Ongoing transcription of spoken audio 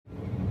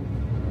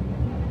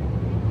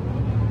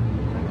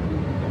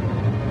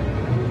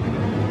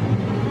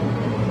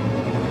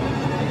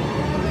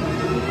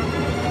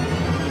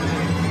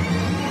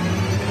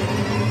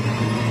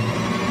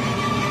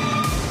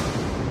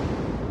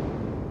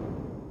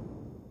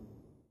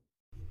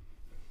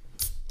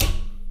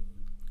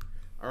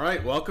All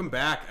right, welcome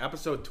back.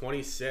 Episode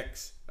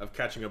 26 of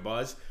Catching a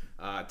Buzz.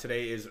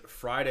 Today is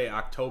Friday,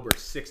 October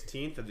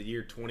 16th of the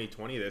year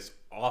 2020, this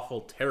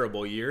awful,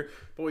 terrible year.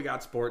 But we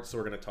got sports, so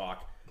we're going to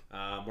talk.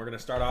 We're going to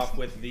start off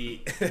with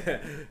the,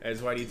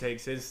 as Whitey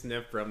takes his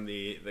sniff from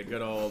the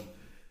good old,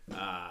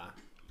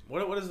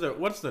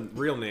 what's the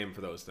real name for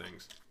those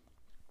things?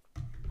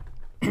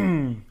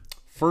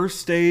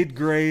 First aid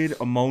grade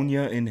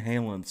ammonia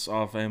inhalants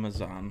off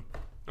Amazon.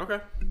 Okay.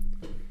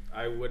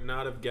 I would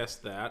not have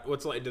guessed that.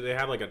 Do they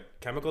have like a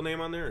chemical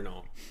name on there or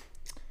no?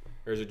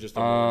 Or is it just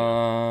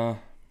ammonia?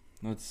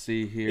 Let's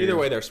see here. Either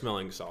way, they're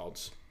smelling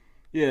salts.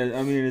 Yeah,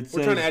 I mean,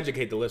 We're trying to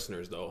educate the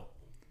listeners, though.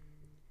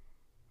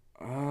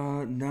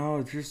 No,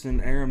 it's just an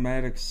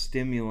aromatic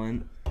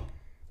stimulant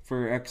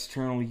for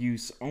external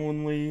use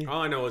only.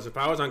 All I know is if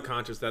I was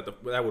unconscious, that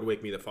would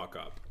wake me the fuck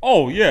up.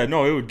 Oh, yeah,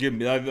 no, it would give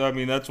me... I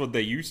mean, that's what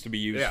they used to be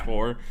used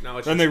for.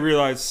 Then they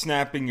realized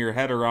snapping your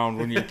head around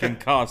when you're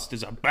concussed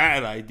is a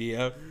bad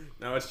idea.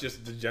 Now it's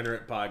just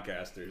degenerate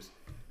podcasters.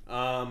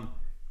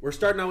 We're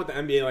starting out with the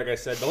NBA, like I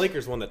said. The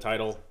Lakers won the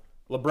title.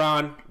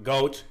 LeBron,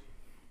 GOAT.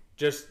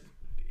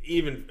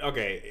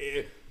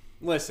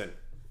 Listen.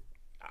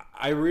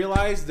 I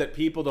realize that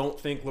people don't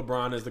think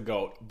LeBron is the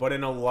GOAT, but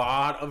in a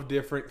lot of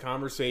different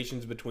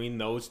conversations between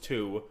those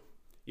two,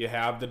 you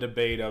have the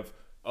debate of,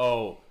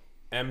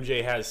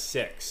 MJ has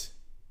 6.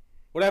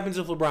 What happens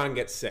if LeBron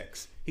gets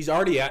 6? He's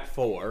already at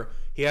 4.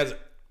 He has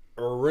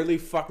a really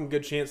fucking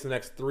good chance the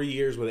next 3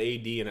 years with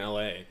AD in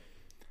LA.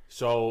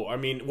 So, I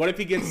mean, what if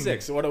he gets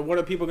 6? What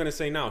are people going to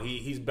say now?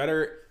 He's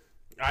better.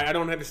 I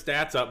don't have the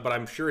stats up, but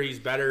I'm sure he's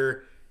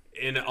better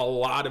in a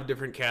lot of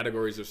different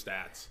categories of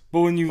stats.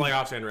 But when you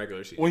playoffs and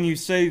regular season. When you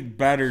say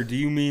better, do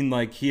you mean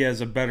like he has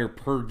a better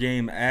per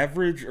game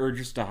average or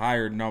just a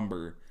higher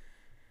number?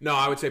 No,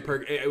 I would say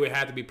it would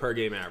have to be per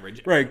game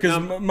average. Right,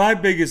 because my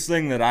biggest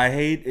thing that I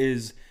hate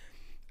is,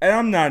 and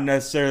I'm not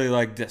necessarily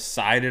like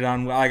decided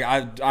on, like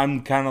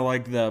I'm kind of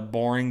like the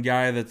boring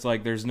guy that's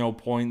like there's no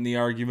point in the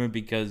argument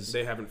because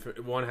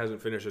one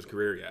hasn't finished his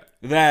career yet.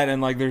 That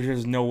and like there's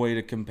just no way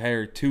to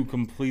compare two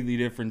completely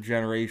different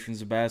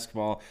generations of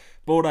basketball.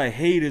 But what I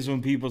hate is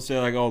when people say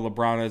like,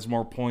 LeBron has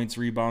more points,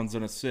 rebounds,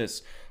 and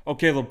assists.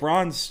 Okay,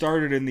 LeBron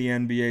started in the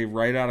NBA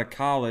right out of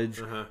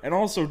college and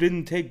also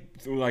didn't take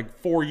like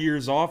 4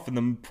 years off in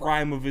the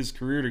prime of his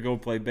career to go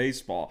play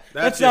baseball.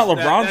 That's not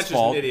LeBron's fault. That's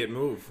just an idiot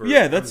move.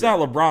 That's not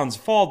LeBron's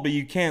fault, but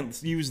you can't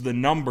use the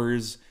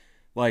numbers,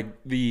 like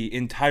the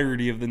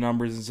entirety of the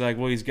numbers and say,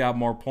 he's got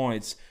more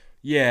points.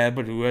 Yeah,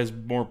 but who has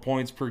more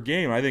points per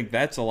game? I think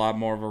that's a lot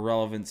more of a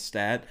relevant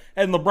stat.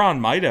 And LeBron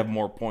might have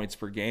more points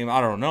per game. I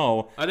don't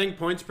know. I think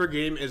points per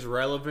game is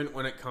relevant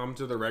when it comes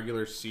to the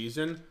regular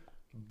season,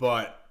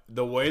 but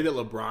the way that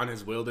LeBron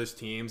has willed his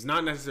teams,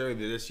 not necessarily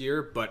this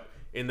year, but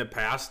in the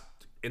past,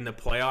 in the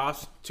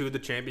playoffs, to the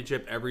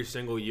championship every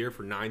single year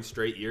for 9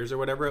 straight years or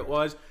whatever it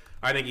was,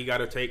 I think you got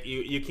to take...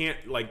 You can't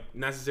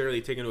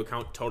necessarily take into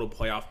account total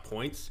playoff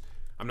points.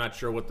 I'm not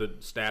sure what the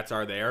stats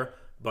are there,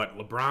 but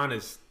LeBron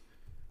is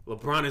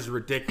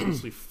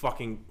ridiculously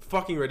fucking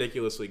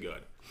ridiculously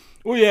good.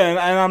 Well, yeah, and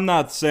I'm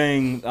not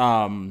saying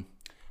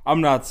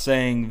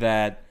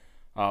that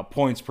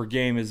points per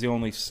game is the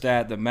only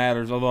stat that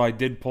matters. Although I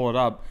did pull it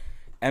up,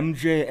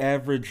 MJ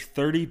averaged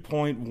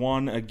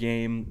 30.1 a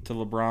game to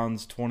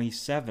LeBron's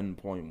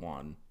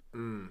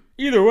 27.1.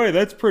 Either way,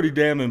 that's pretty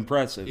damn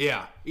impressive.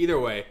 Yeah, either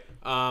way.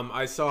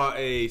 I saw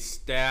a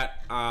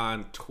stat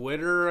on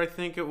Twitter, I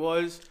think it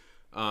was,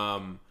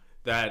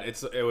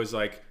 that it was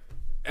like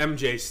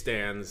MJ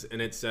stands, and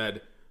it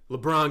said,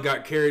 LeBron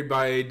got carried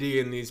by AD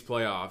in these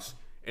playoffs.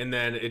 And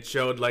then it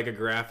showed like a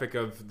graphic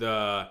of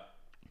the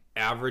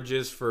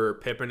averages for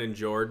Pippen and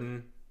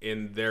Jordan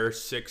in their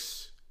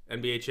 6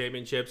 NBA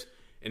championships.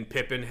 And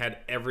Pippen had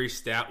every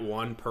stat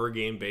won per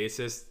game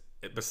basis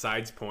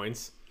besides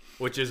points,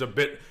 which is a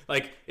bit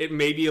like it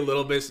may be a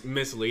little bit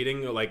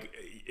misleading. Like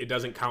it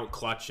doesn't count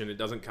clutch and it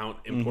doesn't count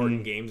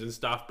important games and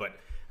stuff. But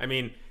I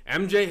mean,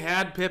 MJ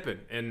had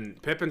Pippen,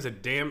 and Pippen was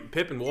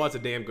a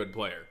damn good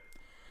player.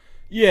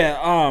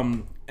 Yeah,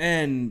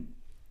 and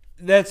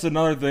that's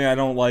another thing I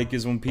don't like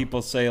is when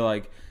people say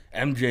like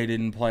MJ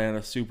didn't play on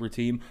a super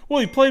team. Well,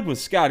 he played with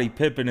Scottie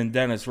Pippen and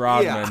Dennis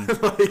Rodman.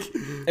 Yeah,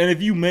 and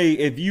if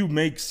you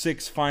make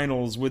 6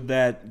 finals with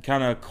that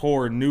kind of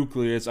core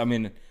nucleus, I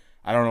mean,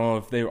 I don't know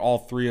if all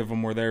 3 of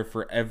them were there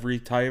for every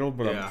title,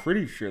 but I'm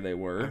pretty sure they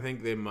were. I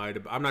think they might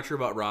have. I'm not sure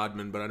about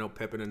Rodman, but I know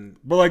Pippen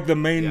But like the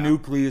main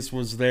nucleus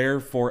was there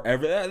for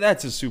every.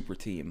 That's a super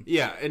team.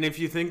 Yeah, and if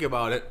you think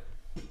about it,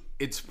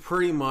 it's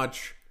pretty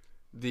much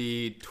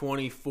the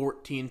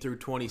 2014 through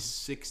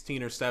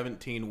 2016 or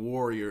 17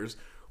 Warriors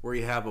where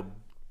you have a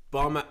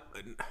bum. I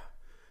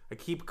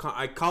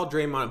call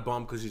Draymond a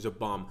bum because he's a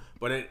bum,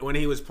 but when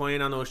he was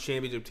playing on those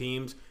championship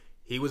teams,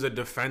 he was a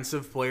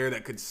defensive player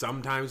that could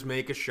sometimes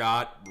make a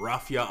shot,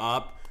 rough you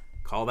up.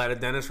 Call that a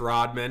Dennis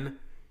Rodman.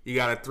 You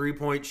got a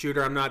 3-point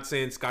shooter. I'm not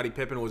saying Scottie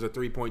Pippen was a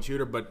 3-point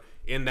shooter, but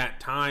in that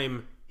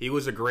time, he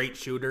was a great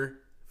shooter.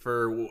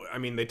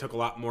 They took a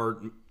lot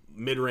more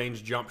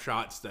mid-range jump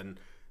shots than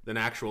than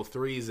actual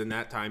threes in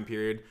that time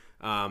period.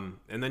 And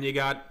then you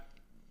got,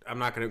 I'm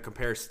not going to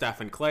compare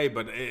Steph and Clay,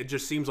 but it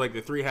just seems like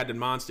the three-headed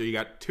monster. You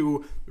got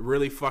two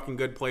really fucking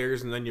good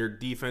players, and then your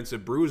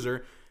defensive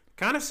bruiser.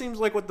 Kind of seems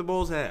like what the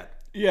Bulls had.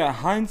 Yeah,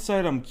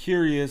 hindsight, I'm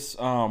curious.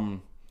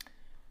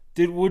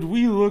 Would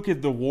we look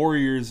at the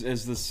Warriors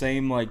as the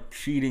same like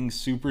cheating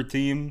super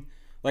team?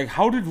 Like,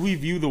 how did we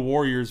view the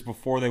Warriors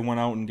before they went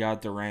out and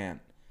got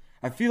Durant?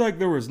 I feel like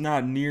there was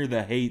not near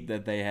the hate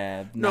that they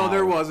had. No,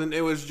 there wasn't.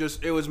 It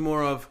was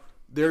more of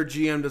their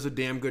GM does a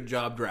damn good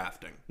job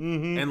drafting,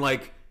 and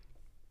like.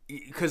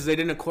 Because they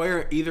didn't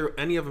acquire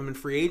any of them in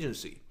free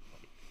agency.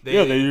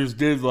 They just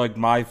did like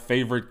my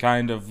favorite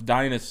kind of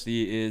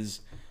dynasty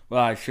is.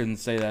 Well, I shouldn't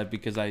say that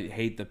because I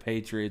hate the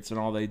Patriots and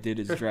all they did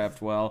is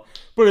draft well.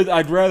 But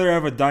I'd rather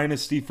have a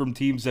dynasty from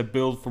teams that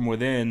build from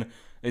within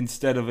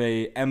instead of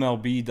a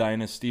MLB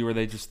dynasty where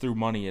they just threw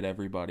money at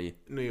everybody.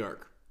 New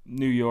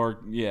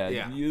York,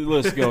 yeah. The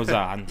list goes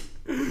on.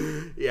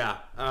 Yeah.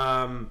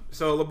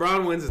 So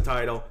LeBron wins the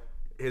title,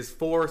 his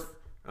fourth,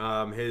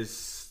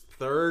 his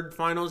third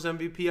Finals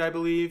MVP, I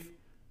believe.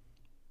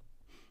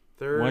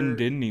 Third. When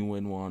didn't he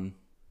win one?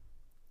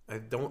 I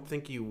don't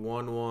think he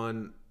won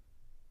one.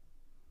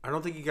 I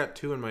don't think he got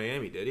two in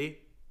Miami, did he?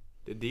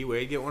 Did D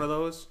Wade get one of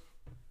those?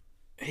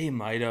 He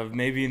might have.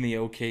 Maybe in the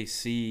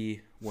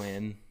OKC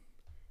win.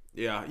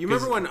 Yeah. You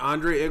remember when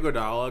Andre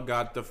Iguodala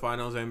got the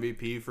Finals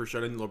MVP for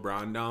shutting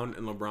LeBron down,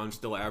 and LeBron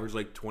still averaged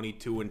like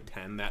 22 and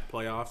 10 that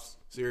playoffs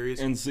series?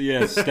 And so,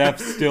 yeah, Steph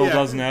still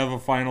doesn't have a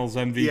Finals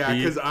MVP. Yeah,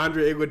 because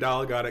Andre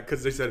Iguodala got it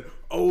because they said,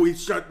 oh, he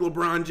shut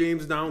LeBron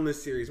James down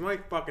this series. My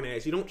fucking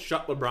ass. You don't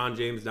shut LeBron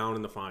James down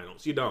in the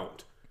finals. You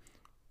don't.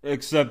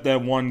 Except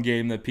that one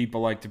game that people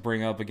like to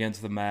bring up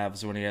against the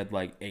Mavs when he had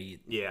like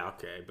 8. Yeah,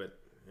 okay.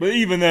 But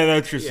even then,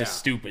 that's just a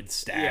stupid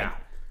stat. Yeah.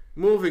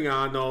 Moving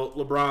on, though,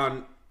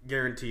 LeBron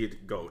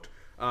guaranteed GOAT.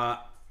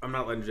 I'm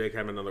not letting Jake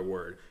have another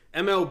word.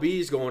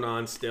 MLB's going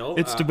on still.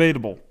 It's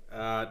debatable.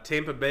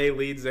 Tampa Bay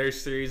leads their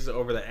series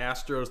over the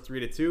Astros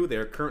 3-2.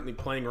 They're currently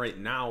playing right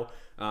now.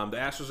 The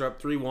Astros are up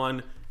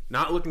 3-1.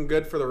 Not looking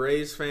good for the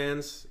Rays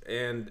fans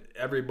and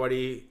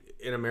everybody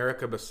in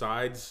America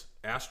besides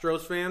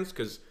Astros fans,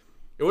 because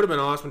it would have been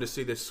awesome to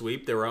see this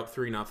sweep. They were up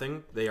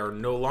 3-0. They are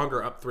no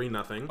longer up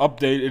 3-0.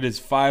 Update, it is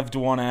 5-1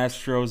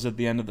 Astros at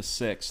the end of the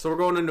 6th. So we're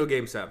going into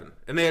Game 7.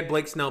 And they had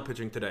Blake Snell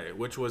pitching today,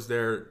 which is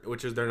their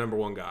number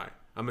one guy.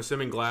 I'm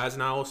assuming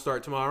Glasnow will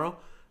start tomorrow.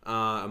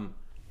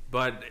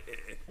 But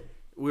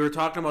we were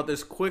talking about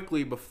this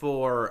quickly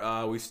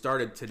before we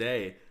started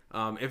today.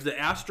 If the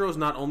Astros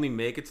not only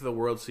make it to the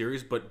World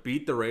Series, but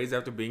beat the Rays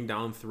after being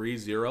down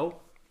 3-0,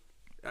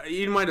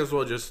 you might as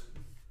well just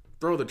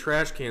throw the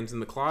trash cans in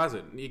the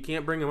closet. You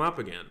can't bring them up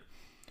again.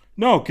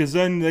 No, because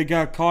then they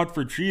got caught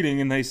for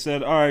cheating, and they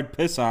said, all right,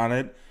 piss on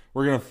it.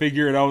 We're going to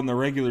figure it out in the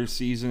regular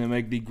season and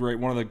make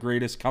one of the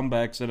greatest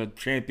comebacks at a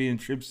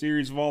championship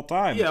series of all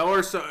time. Yeah,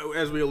 or so,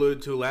 as we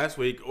alluded to last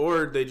week,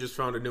 or they just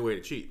found a new way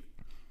to cheat.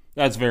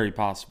 That's very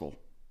possible.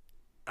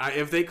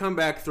 If they come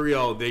back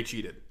 3-0, they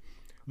cheated.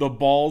 The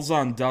ball's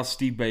on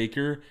Dusty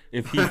Baker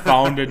if he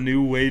found a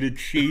new way to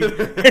cheat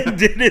and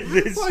did it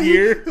this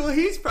year.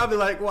 He's probably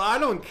like, well, I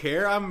don't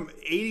care. I'm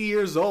 80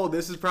 years old.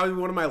 This is probably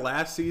one of my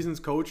last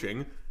seasons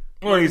coaching.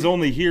 Well, he's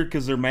only here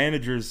because their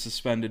manager is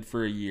suspended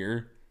for a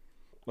year.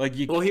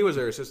 Well, he was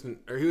their assistant,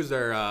 or he was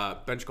their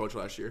bench coach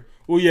last year.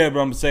 Well, yeah, but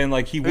I'm saying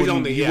like he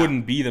wouldn't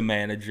be the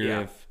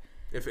manager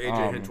if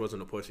AJ Hinch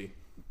wasn't a pussy.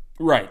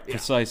 Right, yeah.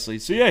 Precisely.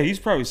 So yeah, he's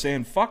probably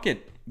saying, "Fuck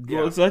it,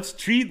 let's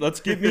cheat.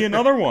 Let's give me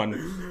another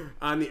one."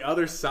 On the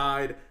other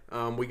side,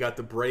 we got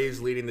the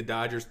Braves leading the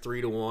Dodgers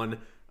 3-1.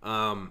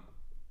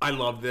 I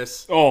love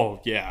this.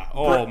 Oh yeah.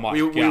 Oh my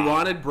God. We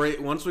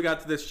wanted once we got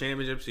to this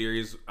championship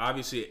series.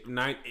 Obviously,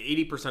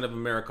 80% of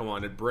America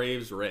wanted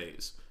Braves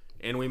Rays.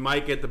 And we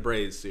might get the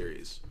Braves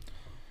series.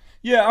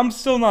 Yeah, I'm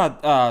still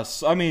not.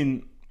 As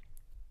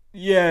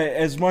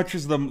much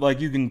as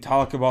you can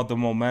talk about the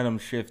momentum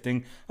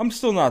shifting, I'm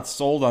still not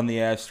sold on the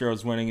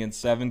Astros winning in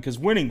 7 because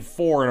winning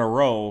 4 in a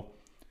row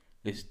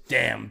is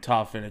damn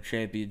tough in a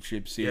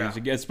championship series,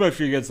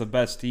 especially against the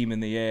best team in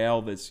the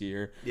AL this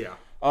year. Yeah.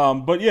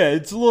 But yeah,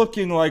 it's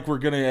looking like we're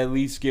gonna at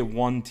least get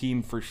one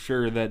team for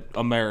sure that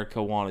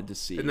America wanted to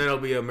see, and then it'll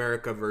be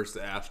America versus the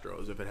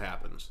Astros if it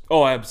happens.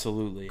 Oh,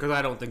 absolutely. Because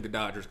I don't think the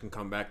Dodgers can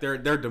come back.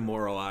 They're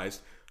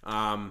demoralized.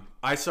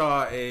 I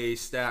saw a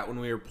stat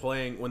when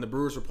the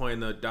Brewers were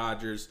playing the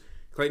Dodgers.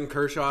 Clayton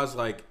Kershaw's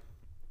like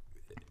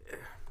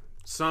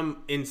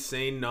some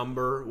insane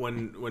number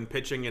when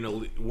pitching in a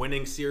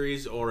winning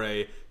series or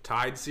a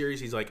tied series.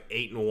 He's like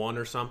 8-1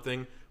 or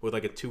something with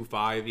like a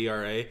 2.5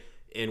 ERA.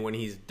 And when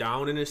he's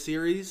down in a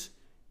series,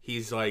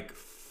 he's like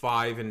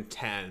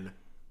 5-10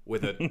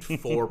 with a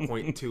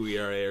 4.2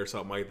 ERA or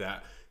something like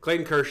that.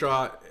 Clayton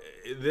Kershaw,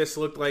 this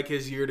looked like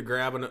his year to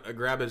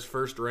grab his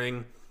first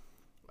ring,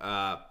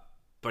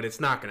 but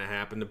it's not going to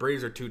happen. The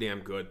Braves are too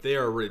damn good. They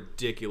are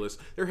ridiculous.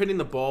 They're hitting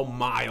the ball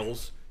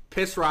miles.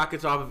 Piss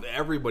rockets off of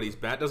everybody's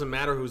bat. Doesn't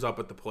matter who's up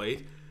at the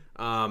plate.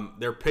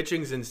 Their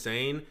pitching's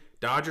insane.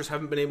 Dodgers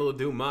haven't been able to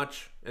do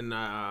much, and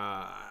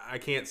I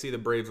can't see the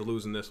Braves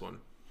losing this one.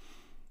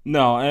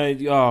 No,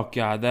 oh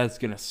god, that's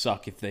gonna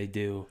suck if they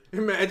do.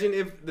 Imagine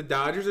if the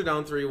Dodgers are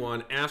down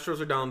 3-1, Astros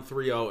are down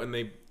 3-0, and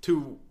they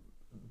two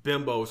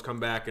bimbos come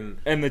back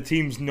and the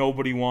teams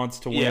nobody wants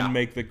to win Yeah.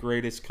 make the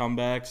greatest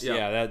comebacks. Yep.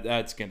 Yeah,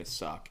 that's gonna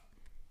suck.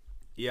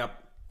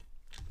 Yep.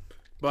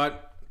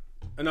 But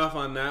enough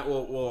on that.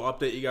 We'll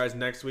update you guys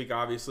next week.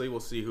 Obviously, we'll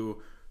see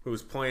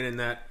who's playing in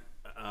that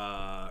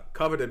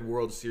coveted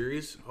World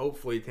Series.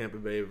 Hopefully, Tampa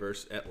Bay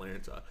versus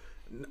Atlanta.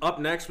 Up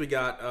next, we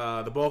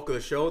got the bulk of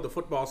the show, the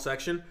football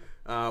section.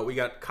 We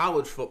got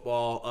college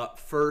football up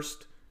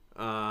first.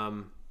 You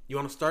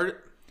want to start it?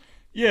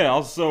 Yeah,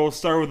 also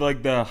start with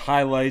like the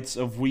highlights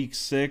of week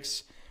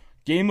 6.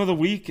 Game of the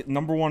week,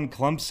 number 1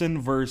 Clemson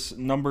versus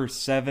number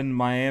 7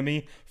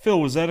 Miami. Phil,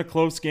 was that a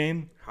close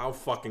game? How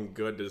fucking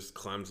good does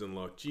Clemson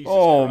look? Jesus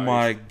Oh Christ.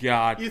 my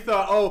god. You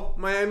thought, oh,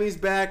 Miami's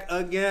back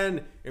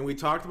again. And we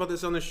talked about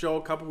this on the show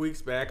a couple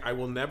weeks back. I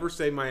will never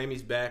say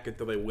Miami's back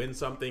until they win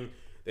something.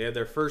 They had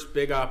their first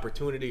big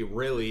opportunity,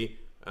 really.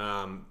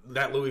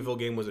 That Louisville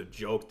game was a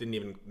joke. Didn't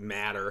even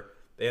matter.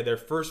 They had their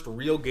first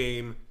real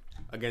game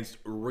against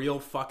real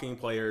fucking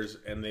players,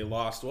 and they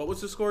lost. What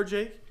was the score,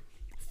 Jake?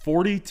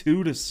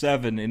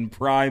 42-7 in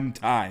prime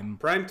time.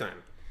 Prime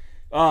time.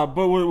 But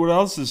what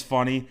else is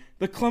funny?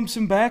 The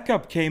Clemson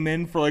backup came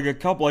in for like a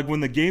couple, like when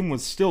the game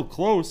was still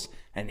close,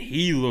 and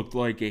he looked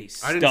like a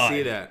stud. I didn't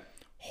see that.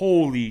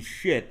 Holy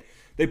shit.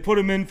 They put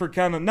him in for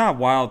kind of, not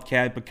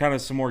wildcat, but kind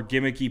of some more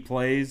gimmicky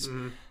plays.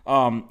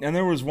 Mm-hmm. And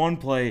there was one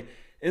play,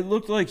 it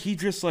looked like he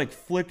just like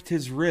flicked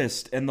his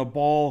wrist, and the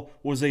ball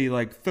was a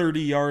like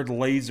 30-yard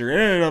laser. It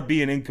ended up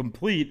being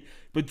incomplete,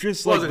 but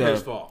just like Wasn't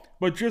his fault.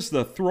 But just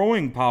the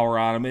throwing power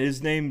on him.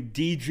 His name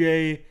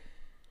DJ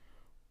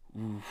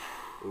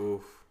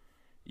Oof.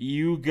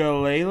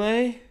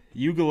 Ugalele?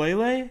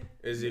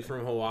 Is he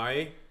from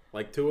Hawaii?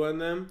 Like Tua and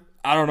them?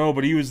 I don't know,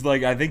 but he was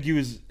like, I think he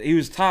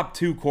was top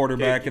 2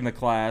 quarterback in the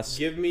class.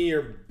 Give me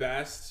your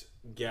best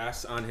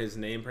guess on his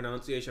name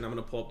pronunciation. I'm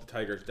going to pull up the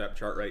Tigers depth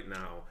chart right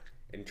now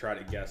and try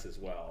to guess as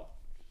well.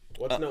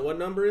 What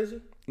number is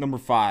it? Number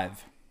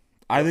 5.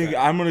 I think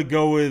I'm going to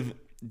go with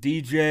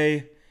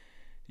DJ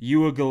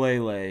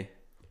Uiagalelei.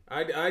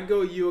 I'd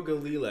go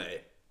Uiagalelei.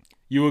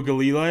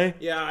 Uiagalelei?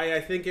 Yeah, I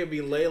think it'd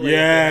be Lele.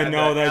 Yeah,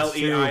 no, that's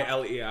true. true.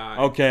 L-E-I.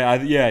 Okay,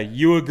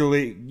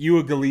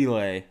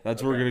 Uiagalelei.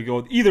 That's what we're going to go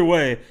with. Either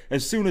way,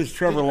 as soon as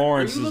Trevor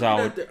Lawrence is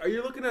out. Are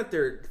you looking at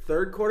their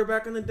third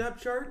quarterback on the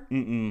depth chart?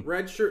 Mm-mm.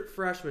 Redshirt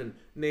freshman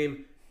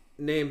named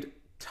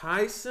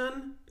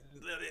Tyson.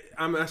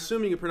 I'm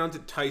assuming you pronounce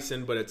it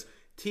Tyson, but it's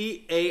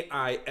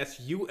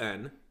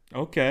Taisun.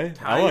 Okay,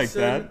 I like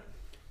that.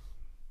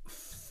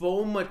 Phomachan.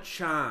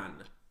 Phomachanh.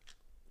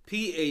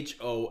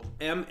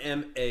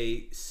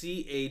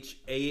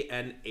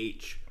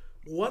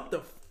 What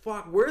the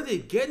fuck? Where are they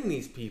getting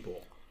these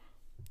people?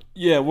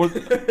 Yeah,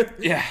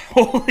 yeah,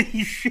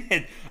 holy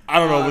shit. I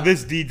don't know, but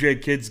this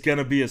DJ kid's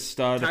gonna be a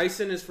stud.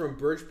 Tyson is from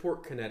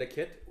Bridgeport,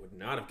 Connecticut. Would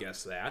not have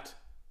guessed that.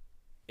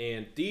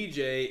 And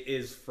DJ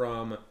is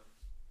from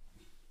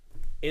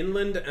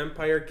Inland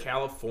Empire,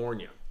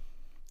 California.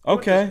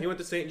 Okay. He went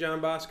to St.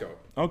 John Bosco.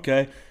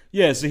 Okay.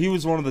 Yeah, so he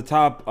was one of the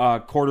top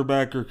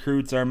quarterback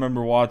recruits. I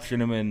remember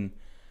watching him in,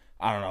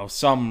 I don't know,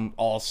 some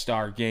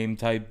all-star game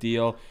type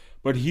deal.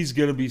 But he's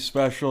going to be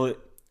special.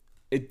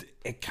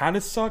 It kind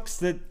of sucks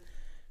that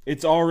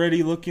it's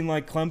already looking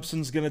like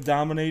Clemson's going to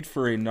dominate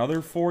for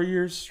another 4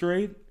 years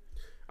straight.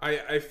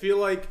 I feel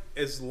like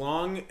as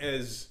long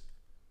as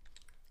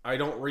I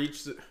don't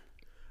reach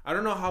I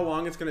don't know how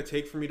long it's going to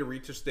take for me to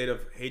reach a state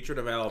of hatred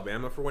of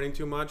Alabama for winning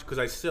too much, because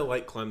I still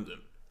like Clemson.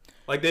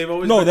 Like they've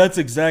always been... that's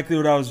exactly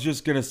what I was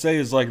just going to say,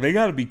 is like they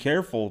got to be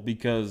careful,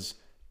 because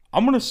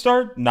I'm going to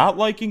start not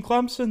liking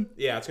Clemson.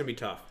 Yeah, it's going to be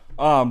tough.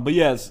 But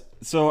yes,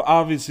 so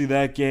obviously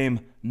that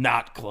game,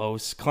 not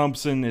close.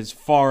 Clemson is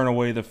far and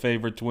away the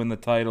favorite to win the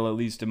title, at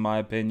least in my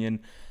opinion.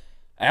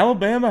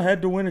 Alabama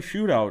had to win a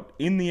shootout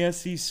in the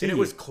SEC. And it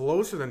was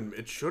closer than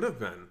it should have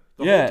been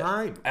the whole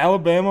time.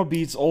 Alabama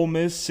beats Ole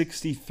Miss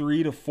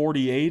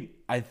 63-48.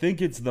 I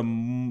think it's the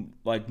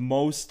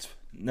most.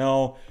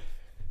 No,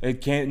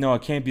 it can't. No,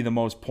 it can't be the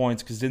most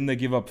points, because didn't they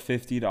give up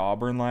 50 to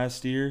Auburn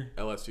last year?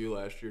 LSU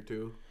last year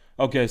too.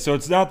 Okay, so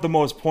it's not the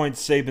most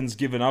points Saban's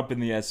given up in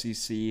the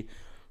SEC.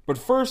 But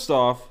first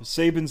off,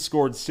 Saban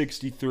scored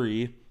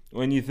 63.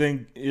 When you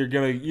think you're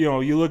going to,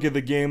 you look at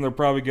the game, they're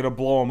probably going to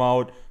blow them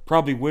out,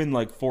 probably win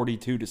like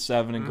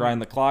 42-7 and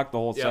grind the clock the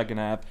whole second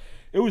half.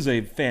 It was a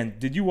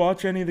Did you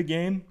watch any of the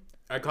game?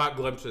 I caught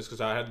glimpses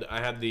because I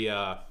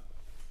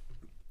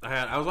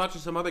was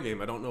watching some other game.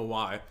 I don't know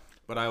why,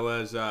 but I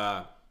was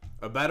a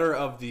better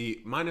of the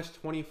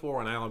 -24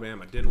 on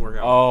Alabama. It didn't work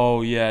out.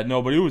 Oh, yeah.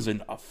 No, but it was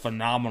a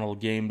phenomenal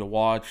game to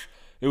watch.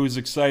 It was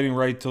exciting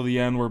right till the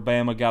end, where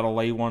Bama got a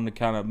late one to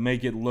kind of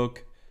make it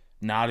look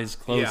not as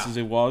close as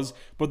it was.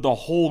 But the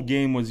whole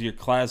game was your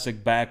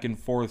classic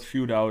back-and-forth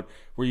shootout,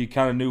 where you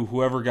kind of knew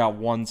whoever got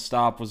one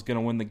stop was going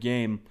to win the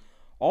game.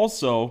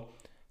 Also,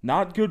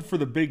 not good for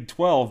the Big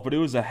 12, but it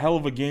was a hell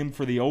of a game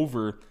for the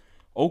over.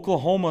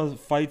 Oklahoma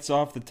fights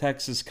off the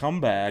Texas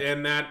comeback.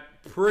 And that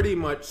pretty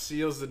much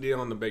seals the deal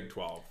on the Big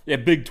 12. Yeah,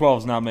 Big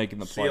 12's not making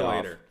the playoff. See you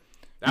later.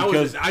 That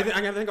was. I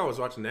think I was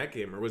watching that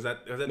game, or was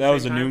that? That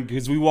was a noon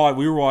because we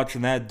were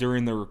watching that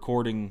during the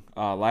recording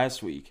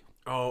last week.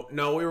 Oh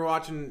no, we were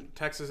watching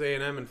Texas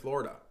A&M in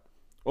Florida.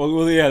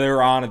 Well, yeah, they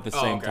were on at the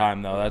same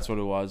time though. That's what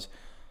it was.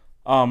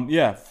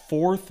 Yeah,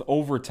 fourth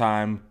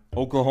overtime.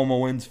 Oklahoma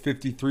wins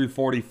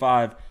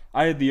 53-45.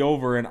 I had the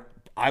over, and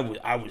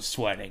I was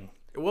sweating.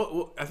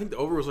 Well, I think the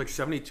over was like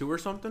 72 or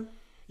something.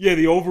 Yeah,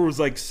 the over was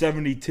like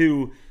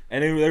 72,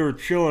 and they were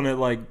chilling at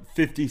like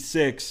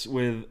 56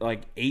 with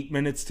like 8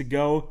 minutes to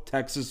go.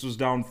 Texas was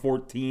down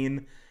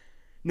 14.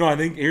 No, I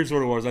think here's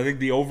what it was. I think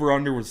the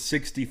over-under was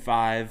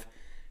 65,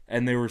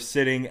 and they were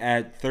sitting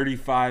at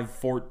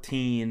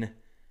 35-14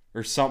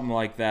 or something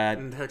like that.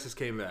 And Texas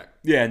came back.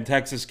 Yeah, and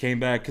Texas came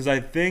back because I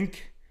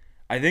think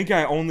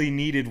I only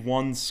needed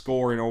one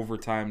score in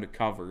overtime to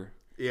cover.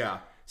 Yeah.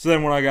 So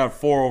then when I got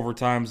 4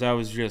 overtimes, that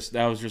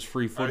was just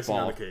free football. Icing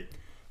on the cake.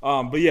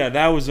 But yeah,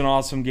 that was an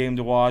awesome game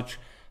to watch.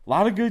 A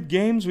lot of good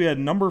games. We had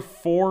number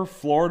 4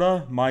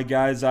 Florida, my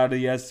guys out of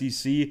the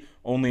SEC,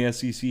 only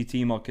SEC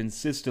team I'll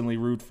consistently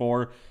root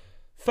for,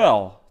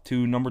 fell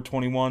to number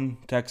 21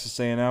 Texas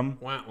A&M,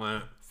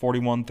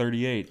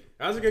 41-38.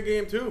 That was a good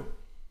game too.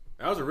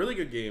 That was a really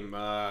good game.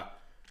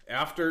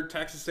 After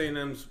Texas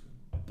A&M's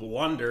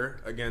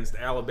blunder against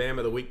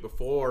Alabama the week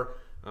before,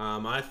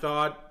 I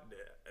thought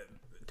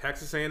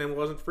Texas A&M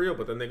wasn't for real,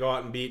 but then they go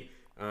out and beat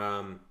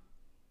an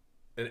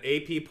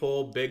AP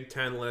poll, Big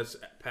Ten list,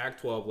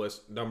 Pac-12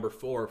 list, number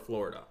 4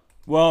 Florida.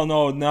 Well,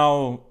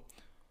 no.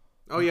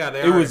 Oh yeah,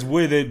 it was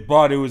with it,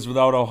 but it was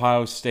without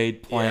Ohio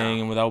State playing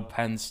and without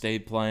Penn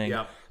State playing.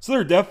 Yep. So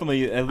they're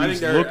definitely at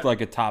least looked like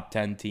a top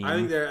 10 team. I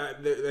think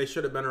they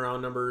should have been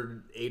around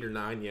number 8 or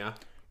 9. Yeah.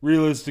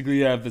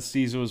 Realistically, yeah, if the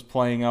season was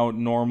playing out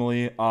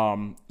normally.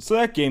 So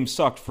that game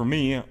sucked for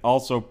me.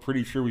 Also,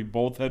 pretty sure we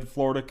both had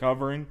Florida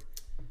covering.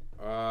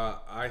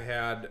 I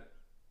had.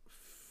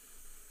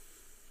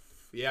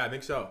 Yeah, I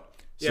think so.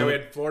 Yeah, we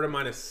had Florida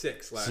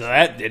 -6 last. So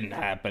that didn't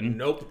happen.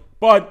 Nope.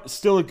 But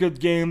still a good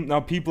game. Now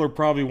people are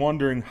probably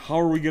wondering, how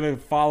are we going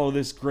to follow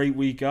this great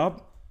week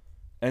up?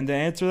 And to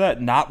answer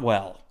that, not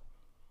well.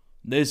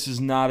 This is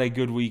not a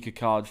good week of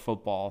college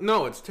football.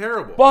 No, it's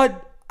terrible.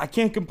 But I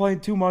can't complain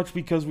too much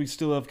because we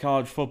still have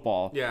college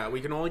football. Yeah,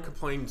 we can only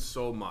complain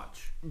so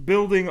much.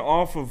 Building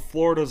off of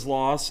Florida's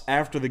loss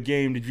after the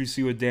game, did you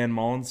see what Dan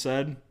Mullen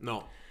said?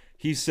 No.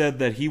 He said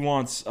that he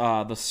wants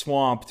the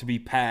Swamp to be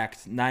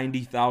packed,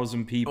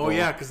 90,000 people. Oh,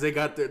 yeah, because they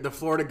got the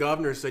Florida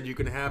governor said you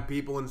can have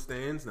people in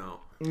stands now.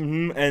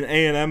 Mm-hmm. And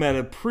A&M had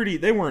a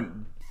they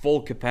weren't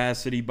full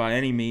capacity by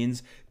any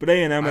means, but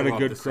A&M had a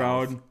good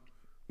crowd. South.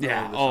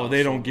 Yeah,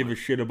 they don't give a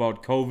shit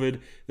about COVID.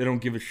 They don't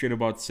give a shit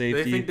about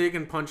safety. They think they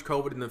can punch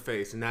COVID in the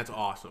face, and that's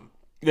awesome.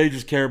 They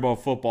just care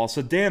about football.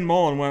 So Dan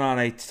Mullen went on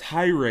a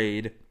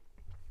tirade,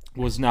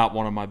 was not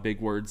one of my big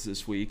words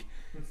this week.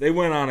 They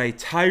went on a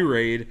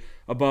tirade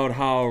about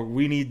how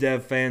we need to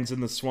have fans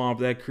in the Swamp.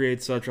 That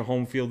creates such a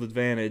home field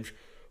advantage.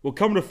 Well,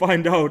 come to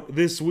find out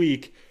this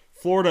week,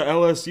 Florida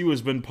LSU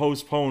has been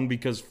postponed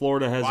because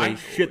Florida has a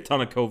shit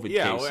ton of COVID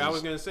cases. Yeah, I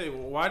was going to say,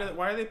 why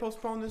are they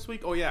postponed this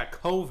week? Oh, yeah,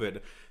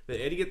 COVID.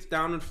 The idiots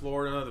down in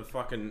Florida, the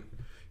fucking...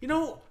 You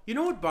know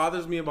what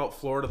bothers me about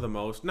Florida the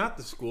most? Not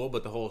the school,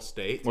 but the whole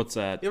state. What's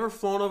that? You ever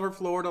flown over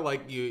Florida?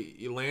 Like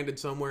you landed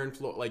somewhere in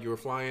Florida, like you were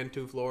flying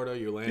to Florida.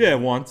 You landed. Yeah,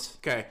 once.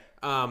 Okay.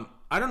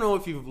 I don't know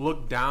if you've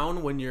looked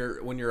down when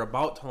you're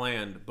about to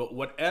land, but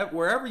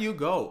wherever you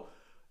go,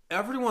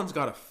 everyone's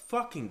got a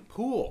fucking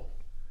pool.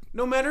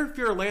 No matter if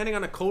you're landing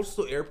on a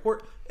coastal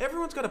airport,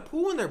 everyone's got a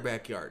pool in their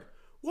backyard.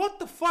 What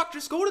the fuck?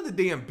 Just go to the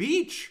damn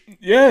beach.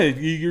 Yeah,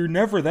 you're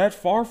never that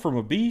far from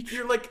a beach.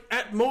 You're like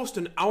at most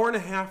an hour and a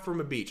half from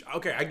a beach.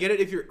 Okay, I get it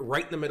if you're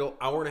right in the middle,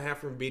 hour and a half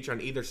from a beach on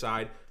either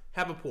side,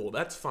 have a pool.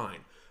 That's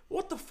fine.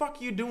 What the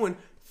fuck are you doing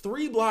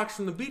 3 blocks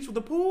from the beach with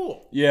a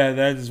pool? Yeah,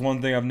 that is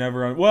one thing I've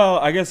never... Well,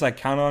 I guess I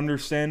kind of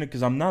understand it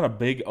because I'm not a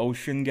big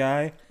ocean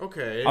guy.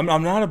 Okay. I'm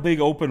not a big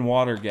open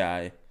water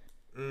guy.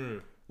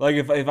 Like,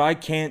 if I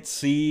can't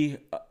see,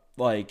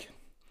 like...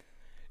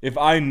 If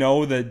I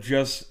know that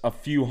just a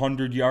few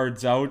hundred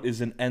yards out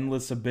is an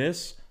endless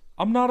abyss,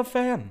 I'm not a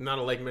fan. Not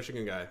a Lake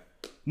Michigan guy.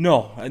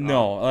 No.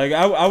 Like,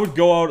 I would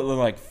go out and,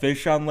 like,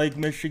 fish on Lake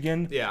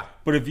Michigan. Yeah.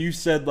 But if you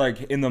said, like,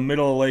 in the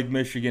middle of Lake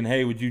Michigan,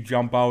 hey, would you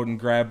jump out and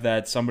grab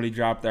that somebody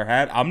dropped their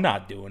hat? I'm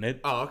not doing it.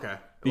 Oh, okay.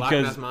 Because,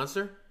 Loch Ness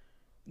Monster?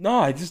 No,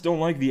 I just don't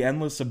like the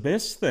endless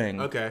abyss thing.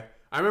 Okay.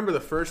 I remember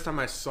the first time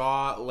I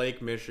saw Lake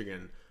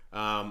Michigan.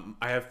 I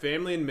have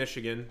family in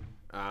Michigan,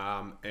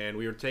 and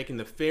we were taking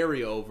the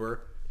ferry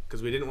over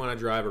because we didn't want to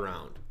drive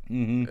around.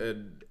 Mm-hmm.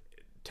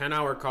 A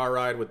 10-hour car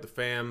ride with the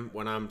fam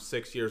when I'm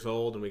 6 years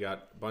old, and we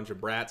got a bunch of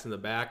brats in the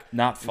back.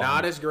 Not fun.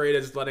 Not as great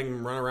as letting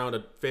them run around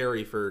a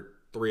ferry for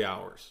 3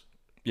 hours.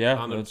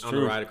 Yeah, that's true. On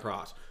the ride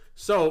across.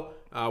 So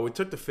we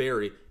took the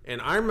ferry,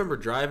 and I remember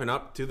driving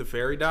up to the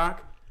ferry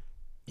dock.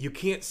 You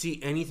can't see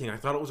anything. I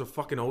thought it was a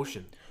fucking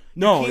ocean.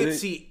 No, you can't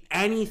see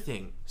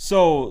anything.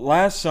 So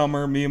last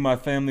summer, me and my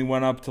family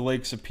went up to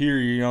Lake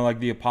Superior, like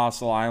the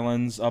Apostle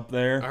Islands up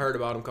there. I heard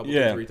about them a couple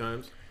 3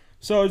 times.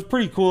 So it's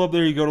pretty cool up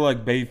there. You go to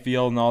like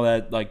Bayfield and all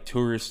that like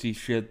touristy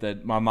shit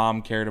that my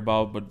mom cared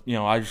about, but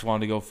I just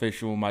wanted to go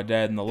fishing with my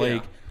dad in the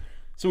lake. Yeah.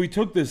 So we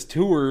took this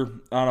tour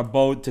on a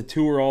boat to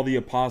tour all the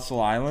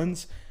Apostle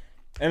Islands.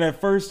 And at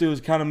first it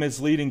was kind of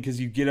misleading because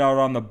you get out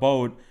on the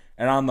boat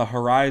and on the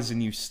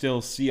horizon you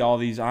still see all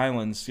these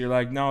islands. So you're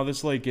like, no,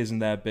 this lake isn't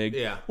that big.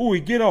 Yeah. Well, we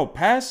get out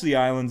past the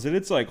islands and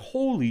it's like,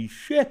 holy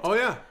shit. Oh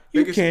yeah.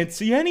 You can't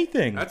see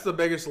anything. That's the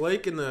biggest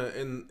lake in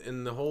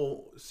the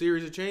whole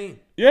series of chain.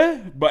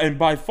 Yeah, and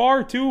by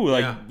far too,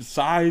 like Yeah.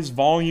 size,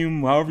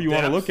 volume, however you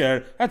want to Depth. look at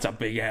it, that's a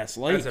big ass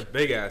lake. That's a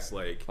big ass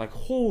lake. Like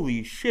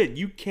holy shit,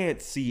 you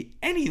can't see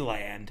any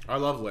land. I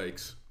love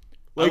lakes.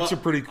 Lakes are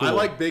pretty cool. I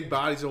like big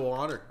bodies of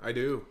water. I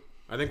do.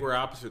 I think we're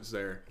opposites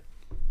there.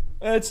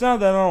 It's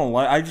not that I don't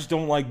like. I just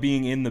don't like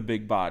being in the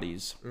big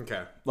bodies.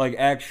 Okay. Like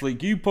actually,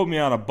 you put me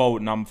on a boat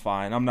and I'm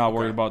fine. I'm not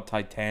worried Okay. about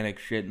Titanic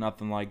shit,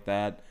 nothing like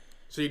that.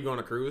 So you'd go on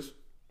a cruise?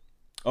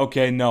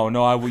 Okay, no,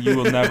 you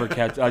will never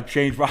catch.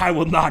 I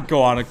will not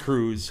go on a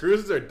cruise.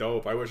 Cruises are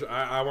dope. I wish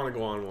I want to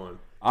go on one.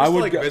 Just I would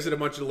to, like go- visit a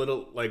bunch of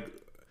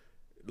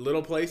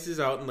little places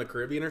out in the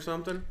Caribbean or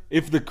something.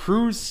 If the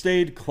cruise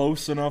stayed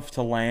close enough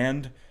to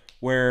land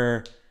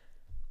where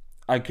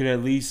I could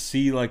at least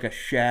see like a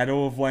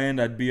shadow of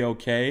land, I'd be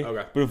okay.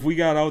 Okay. But if we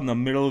got out in the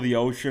middle of the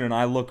ocean and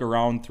I look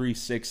around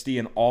 360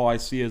 and all I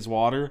see is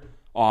water,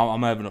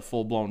 I'm having a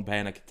full-blown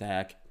panic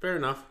attack. Fair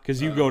enough.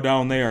 Because you go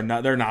down there,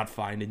 they're not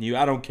finding you.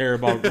 I don't care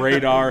about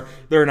radar.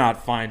 They're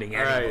not finding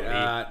All anybody.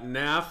 right,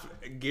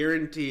 NAF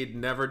guaranteed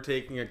never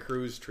taking a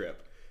cruise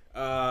trip.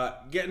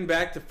 Getting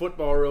back to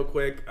football real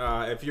quick.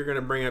 If you're going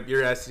to bring up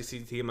your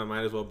SEC team, I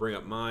might as well bring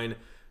up mine.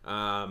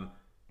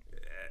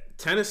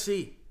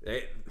 Tennessee,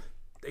 they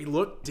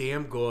look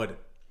damn good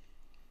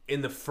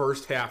in the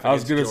first half. I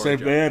was going to say,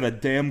 they had a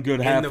damn good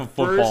half of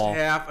football. In the first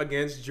half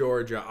against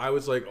Georgia, I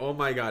was like, oh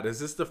my God, is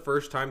this the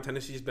first time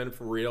Tennessee's been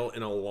for real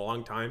in a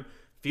long time?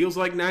 Feels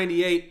like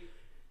 98.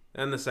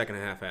 Then the second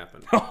half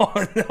happened.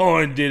 Oh, no,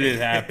 and did it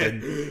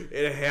happen?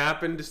 It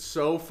happened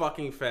so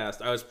fucking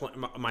fast.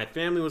 My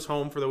family was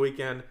home for the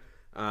weekend,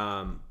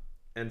 and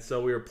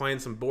so we were playing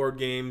some board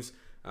games,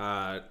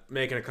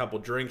 making a couple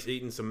drinks,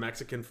 eating some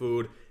Mexican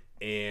food,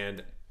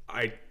 and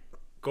I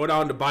go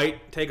down to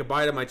take a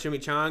bite of my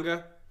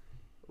chimichanga,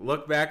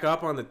 look back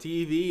up on the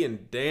TV,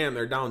 and damn,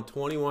 they're down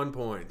 21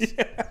 points.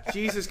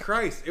 Jesus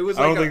Christ. It was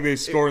I don't think they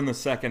scored in the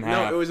second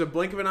half. No, it was a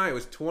blink of an eye. It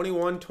was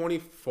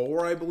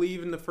 21-24, I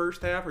believe, in the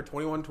first half, or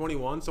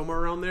 21-21, somewhere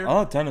around there.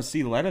 Oh,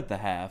 Tennessee led at the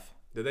half.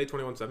 Did they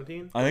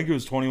 21-17? I think it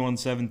was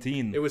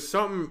 21-17. It was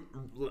something.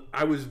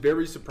 I was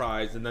very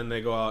surprised, and then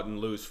they go out and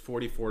lose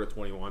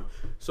 44-21.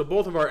 So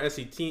both of our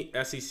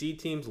SEC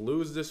teams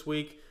lose this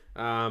week,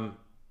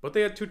 but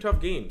they had two tough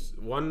games.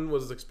 One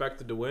was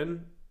expected to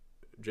win.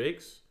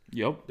 Jake's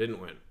Yep. didn't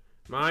win.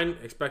 Mine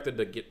expected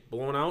to get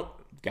blown out.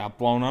 Got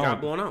blown out. Got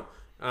blown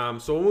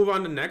out. So we'll move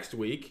on to next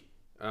week.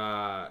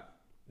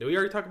 Did we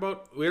already talk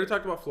about? We already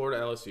talked about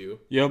Florida LSU.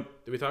 Yep.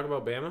 Did we talk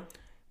about Bama?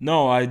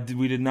 No,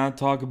 we did not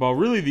talk about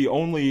really the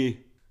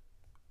only.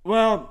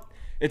 Well,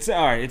 it's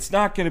all right. It's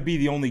not going to be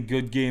the only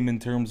good game in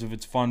terms of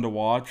it's fun to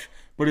watch,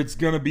 but it's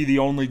going to be the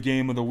only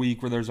game of the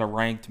week where there's a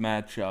ranked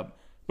matchup.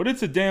 But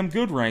it's a damn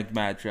good ranked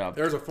matchup.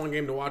 There was a fun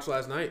game to watch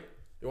last night.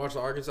 You watched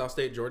the Arkansas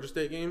State-Georgia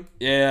State game?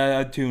 Yeah,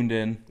 I tuned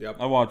in. Yep.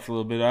 I watched a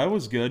little bit. I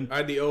was good. I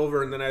had the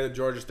over, and then I had the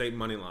Georgia State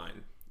money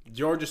line.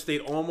 Georgia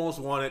State almost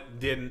won it,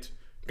 didn't.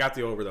 Got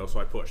the over, though,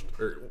 so I pushed.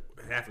 Or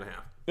half and a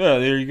half. Yeah,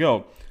 there you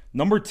go.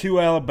 Number 2,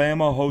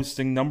 Alabama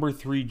hosting number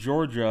 3,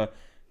 Georgia.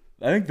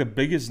 I think the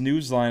biggest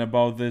news line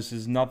about this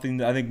is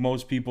nothing, I think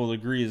most people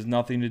agree, is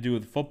nothing to do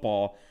with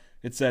football.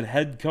 It's that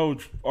head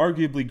coach,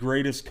 arguably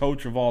greatest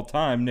coach of all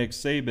time, Nick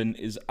Saban,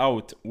 is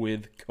out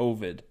with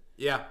COVID.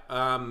 Yeah,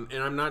 and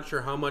I'm not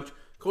sure how much.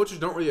 Coaches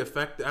don't really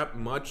affect that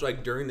much,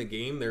 like, during the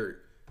game.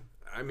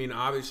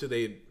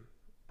 Obviously,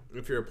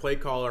 if you're a play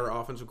caller,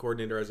 offensive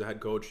coordinator as a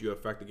head coach, you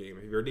affect the game.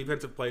 If you're a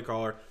defensive play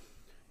caller,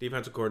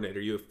 defensive coordinator,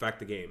 you affect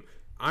the game.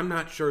 I'm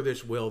not sure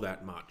this will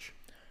that much.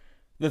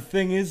 The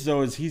thing is,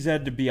 though, is he's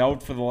had to be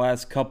out for the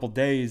last couple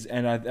days,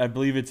 and I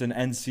believe it's an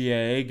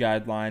NCAA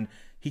guideline.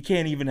 He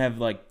can't even have,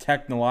 like,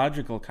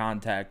 technological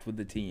contact with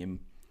the team.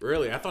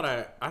 Really? I thought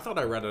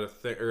I read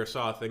or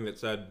saw a thing that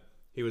said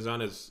he was on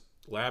his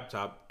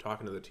laptop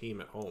talking to the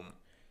team at home.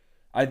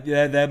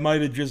 That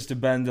might have just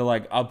been to,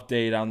 like,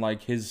 update on,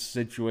 like, his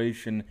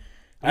situation.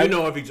 I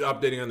know if he's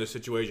updating on the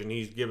situation,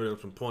 he's giving him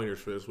some pointers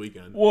for this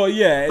weekend. Well,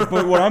 yeah,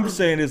 but what I'm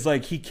saying is,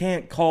 like, he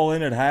can't call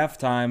in at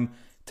halftime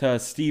to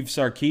Steve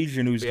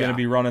Sarkisian, who's going to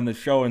be running the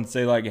show, and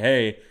say, like,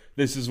 hey,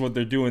 this is what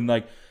they're doing.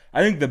 Like,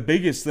 I think the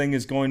biggest thing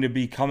is going to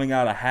be coming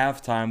out of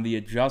halftime, the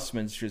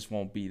adjustments just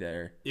won't be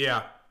there.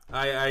 Yeah,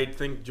 I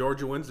think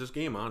Georgia wins this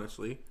game,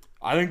 honestly.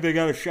 I think they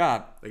got a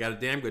shot. They got a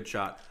damn good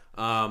shot.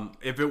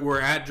 If it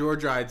were at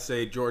Georgia, I'd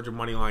say Georgia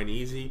money line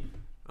easy,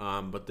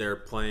 but they're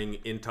playing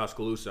in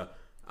Tuscaloosa.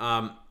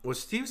 Was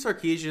Steve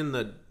Sarkisian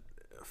the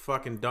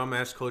fucking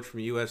dumbass coach from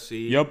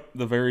USC? Yep,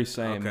 the very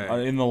same.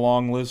 Okay. In the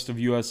long list of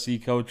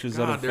USC coaches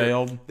that have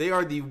failed. They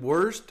are the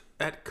worst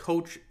at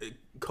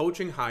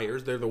coaching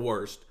hires. They're the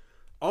worst.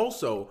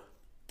 Also,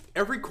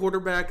 every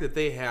quarterback that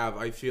they have,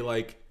 I feel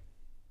like,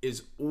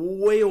 is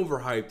way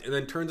overhyped, and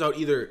then turns out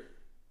either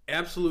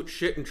absolute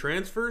shit in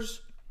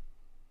transfers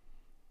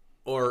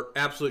or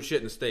absolute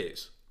shit in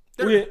stays.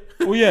 Well,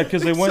 yeah,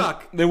 because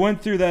suck. they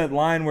went through that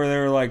line where they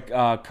were like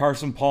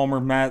Carson Palmer,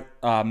 Matt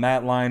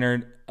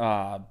Leinart,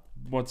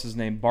 what's his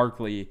name,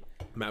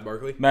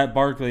 Matt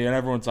Barkley, and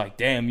everyone's like,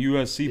 damn,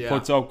 USC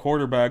puts out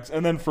quarterbacks,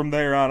 and then from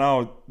there on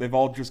out, they've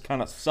all just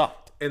kind of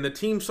sucked. And the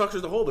team sucks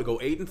as a whole. They go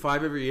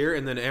 8-5 every year,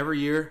 and then every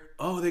year,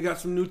 they got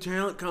some new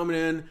talent coming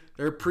in.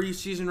 They're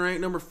preseason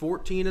ranked number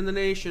 14 in the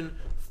nation.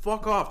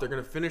 Fuck off. They're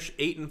gonna finish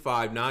 8-5,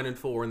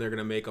 9-4, and they're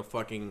gonna make a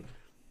fucking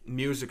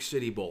Music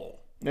City Bowl.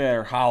 Yeah,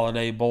 or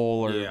Holiday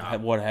Bowl or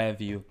what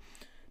have you.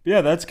 But yeah,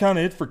 that's kind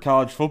of it for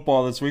college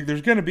football this week.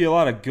 There's going to be a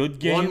lot of good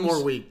games. One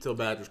more week till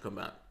Badgers come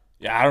back.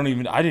 Yeah, I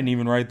didn't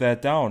even write that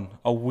down.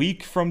 A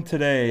week from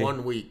today.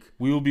 1 week.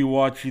 We will be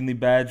watching the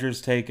Badgers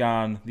take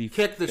on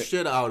kick the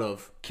shit out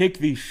of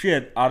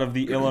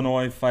the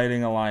Illinois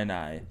Fighting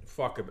Illini.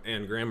 Fuck him.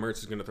 And Graham Mertz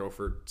is going to throw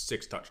for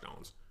 6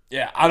 touchdowns.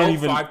 Yeah,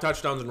 5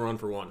 touchdowns and run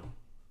for 1.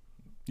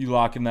 You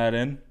locking that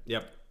in?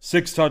 Yep.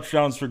 6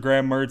 touchdowns for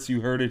Graham Mertz.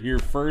 You heard it here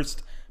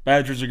first.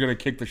 Badgers are going to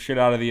kick the shit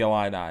out of the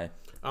Illini. I'm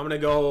going to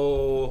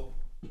go...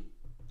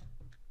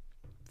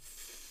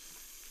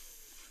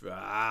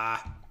 I'm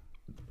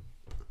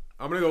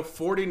going to go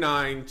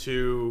 49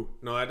 to...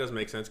 No, that doesn't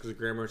make sense because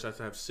Graham Mertz has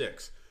to have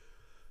 6.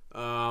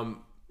 Well,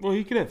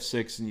 he could have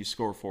 6 and you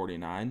score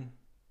 49.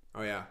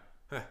 Oh, yeah.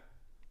 All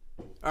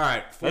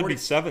right. That'd be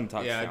 7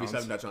 touchdowns. Yeah, that'd be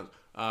 7 touchdowns.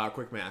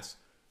 Quick math.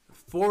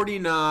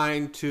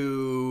 49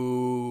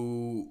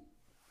 to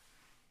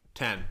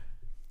 10.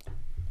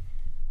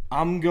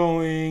 I'm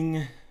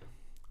going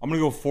to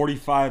go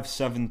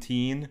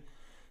 45-17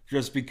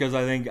 just because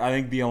I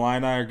think the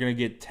Illini are going to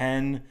get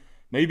 10,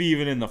 maybe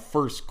even in the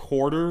first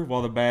quarter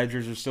while the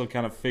Badgers are still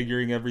kind of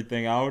figuring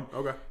everything out.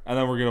 Okay. And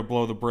then we're going to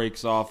blow the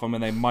brakes off them,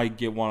 and they might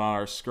get one on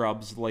our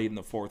scrubs late in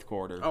the fourth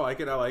quarter. I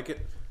like it.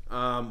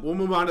 We'll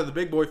move on to the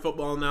big boy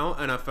football now,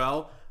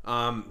 NFL.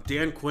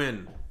 Dan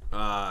Quinn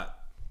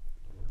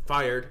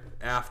fired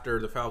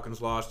after the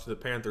Falcons lost to the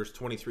Panthers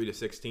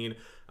 23-16.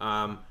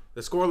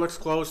 The score looks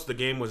close. The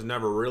game was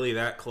never really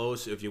that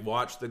close. If you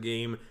watched the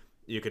game,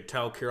 you could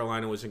tell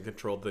Carolina was in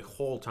control the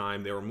whole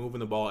time. They were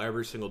moving the ball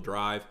every single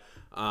drive.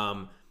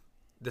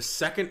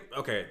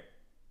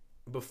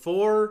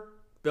 Before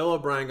Bill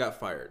O'Brien got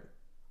fired,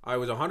 I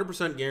was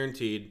 100%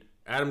 guaranteed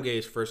Adam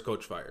Gase first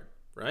coach fired,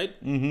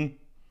 right? Mm-hmm.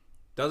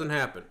 Doesn't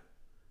happen.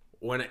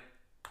 When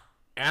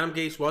Adam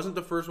Gase wasn't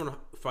the first one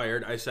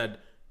fired, I said,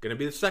 gonna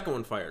be the second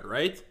one fired,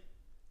 right?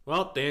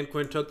 Well, Dan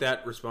Quinn took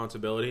that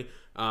responsibility.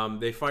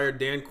 They fired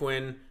Dan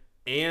Quinn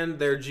and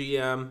their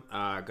GM.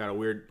 Got a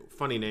weird,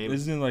 funny name.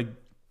 Isn't it like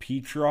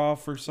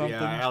Petrov or something?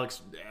 Yeah,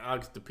 Alex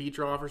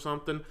Petrov or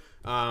something.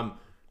 I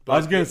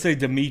was going to say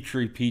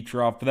Dmitry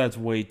Petrov, but that's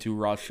way too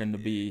Russian to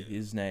be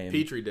his name.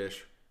 Petri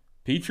dish.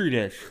 Yeah,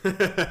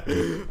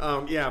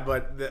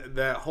 but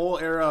that whole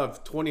era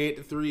of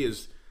 28-3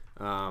 is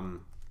going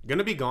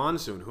to be gone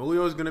soon.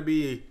 Julio is going to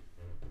be...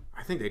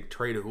 I think they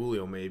trade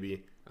Julio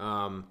maybe.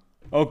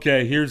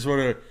 Okay, here's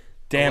what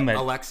damn it.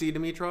 Alexei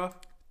Dimitrov?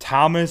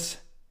 Thomas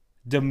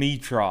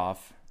Dimitrov.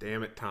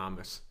 Damn it,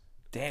 Thomas.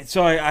 Damn.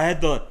 So I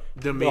had the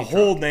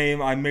whole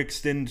name I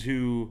mixed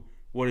into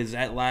what his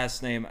that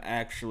last name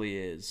actually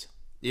is.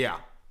 Yeah.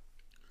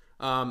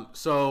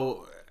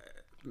 So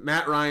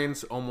Matt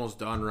Ryan's almost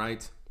done,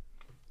 right?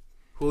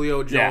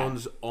 Julio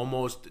Jones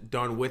almost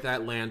done with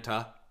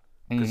Atlanta.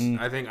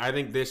 I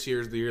think this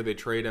year's the year they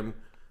trade him.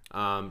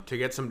 To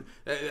get some,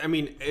 I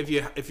mean,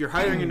 if you're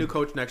hiring a new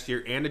coach next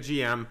year and a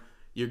GM,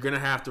 you're gonna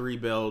have to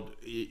rebuild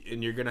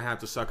and you're gonna have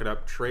to suck it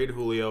up. Trade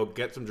Julio,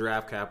 get some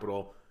draft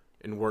capital,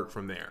 and work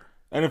from there.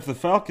 And if the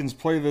Falcons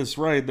play this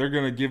right, they're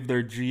gonna give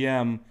their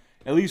GM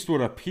at least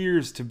what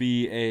appears to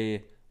be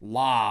a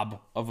lob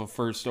of a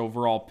first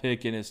overall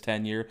pick in his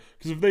tenure.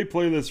 Because if they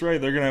play this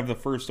right, they're gonna have the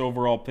first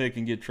overall pick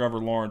and get Trevor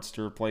Lawrence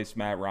to replace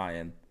Matt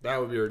Ryan.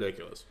 That would be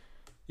ridiculous.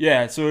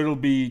 Yeah, so it'll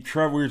be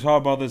Trevor. We were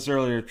talking about this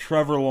earlier.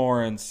 Trevor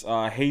Lawrence,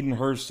 Hayden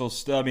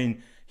Hurst. I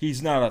mean,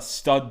 he's not a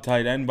stud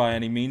tight end by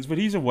any means, but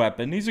he's a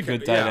weapon. He's a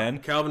good tight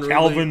end.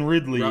 Calvin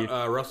Ridley.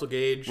 Russell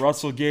Gage.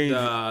 Zacchaeus.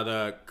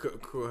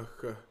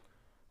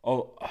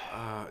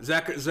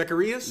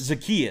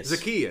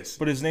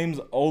 But his name's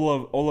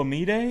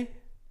Olamide.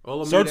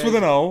 Starts with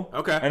an O.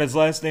 Okay. And his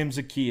last name's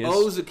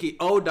Zacchaeus.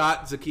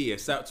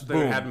 Zacchaeus. That's what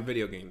they have in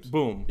video games.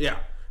 Boom. Yeah.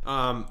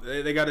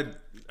 They got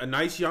a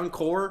nice young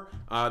core.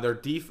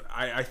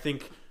 I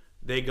think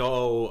they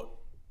go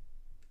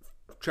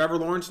Trevor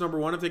Lawrence number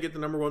 1 if they get the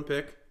number 1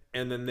 pick,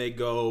 and then they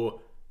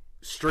go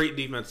straight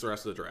defense the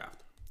rest of the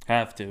draft.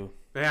 Have to.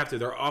 They have to.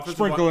 Their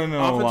offensive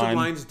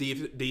line's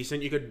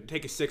decent. You could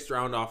take a 6th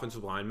round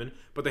offensive lineman,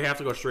 but they have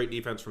to go straight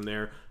defense from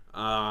there.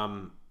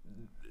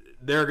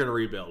 They're going to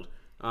rebuild.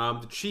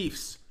 The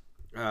Chiefs,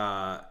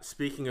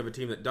 speaking of a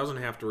team that doesn't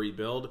have to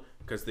rebuild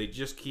because they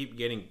just keep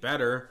getting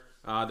better,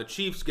 the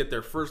Chiefs get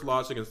their first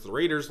loss against the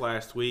Raiders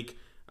last week.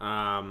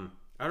 I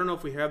don't know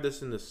if we have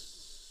this in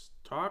this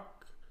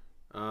talk.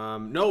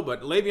 No,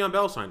 but Le'Veon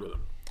Bell signed with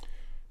them.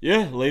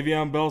 Yeah,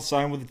 Le'Veon Bell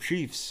signed with the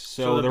Chiefs,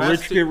 so the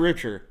best rich get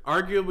richer.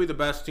 Arguably the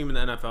best team in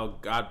the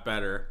NFL got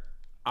better.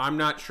 I'm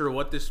not sure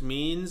what this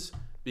means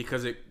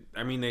because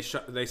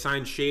they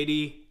signed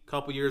Shady a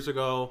couple years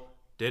ago,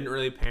 didn't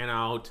really pan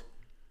out.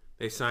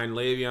 They signed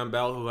Le'Veon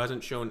Bell, who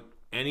hasn't shown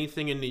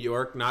anything in New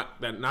York. Not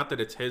that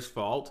it's his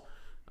fault,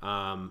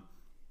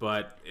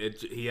 but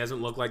he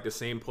hasn't looked like the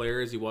same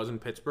player as he was in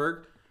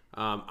Pittsburgh.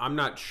 I'm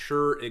not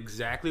sure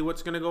exactly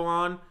what's going to go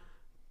on,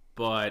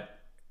 but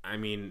I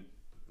mean,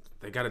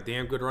 they got a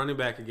damn good running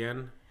back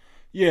again.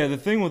 Yeah, the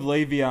thing with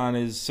Le'Veon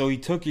is, so he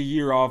took a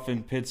year off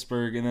in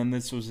Pittsburgh, and then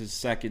this was his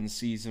second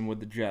season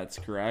with the Jets,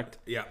 correct?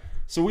 Yeah.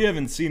 So we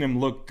haven't seen him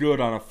look good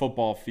on a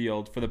football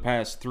field for the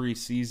past 3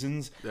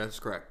 seasons. That's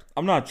correct.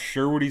 I'm not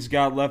sure what he's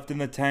got left in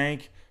the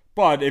tank,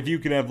 but if you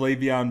can have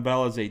Le'Veon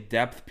Bell as a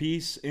depth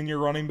piece in your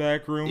running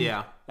back room,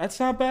 yeah, that's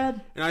not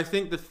bad. And I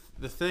think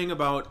the thing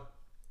about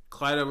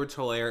Clyde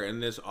Edwards-Helaire in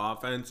this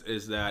offense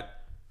is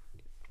that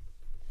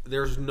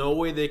there's no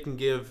way they can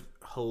give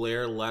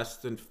Helaire less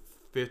than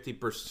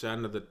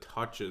 50% of the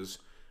touches,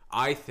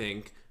 I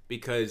think,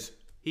 because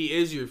he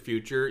is your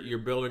future. You're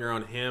building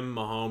around him,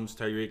 Mahomes,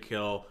 Tyreek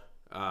Hill,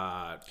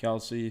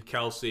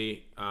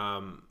 Kelsey.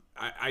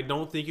 I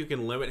don't think you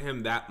can limit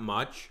him that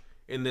much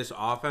in this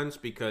offense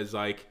because,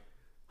 like,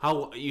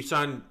 how you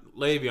signed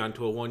Le'Veon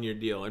to a 1-year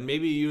deal, and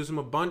maybe you use him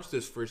a bunch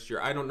this first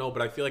year. I don't know,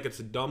 but I feel like it's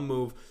a dumb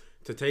move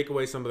to take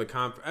away some of the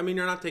confidence. I mean,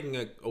 you're not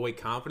taking away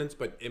confidence,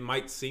 but it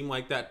might seem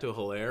like that to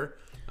Helaire.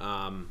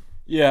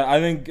 Yeah, I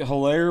think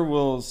Helaire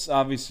will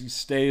obviously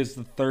stay as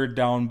the third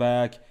down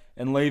back,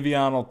 and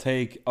Le'Veon will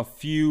take a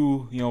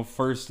few,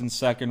 first and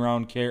second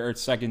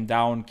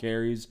down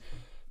carries.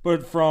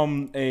 But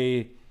from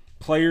a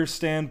player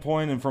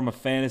standpoint and from a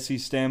fantasy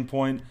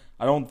standpoint,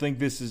 I don't think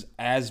this is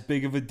as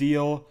big of a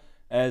deal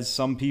as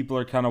some people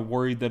are kind of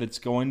worried that it's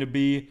going to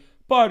be.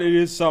 But it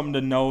is something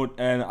to note,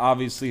 and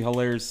obviously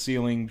Hilaire's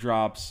ceiling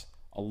drops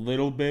a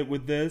little bit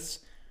with this.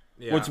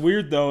 Yeah. What's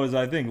weird, though, is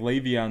I think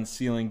Le'Veon's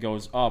ceiling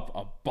goes up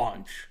a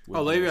bunch.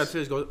 Le'Veon's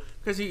ceiling goes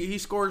because he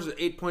scores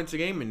 8 points a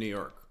game in New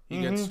York.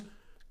 He gets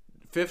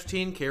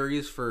 15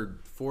 carries for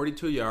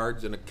 42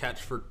 yards and a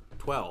catch for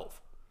 12.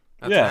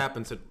 That's what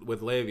happens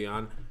with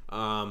Le'Veon.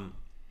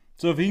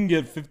 So if he can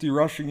get 50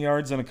 rushing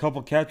yards and a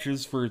couple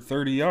catches for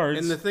 30 yards.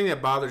 And the thing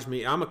that bothers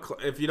me,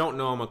 if you don't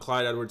know, I'm a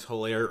Clyde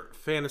Edwards-Helaire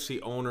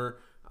fantasy owner.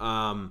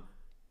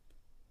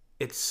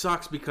 It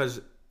sucks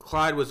because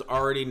Clyde was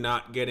already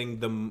not getting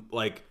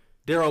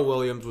Darrell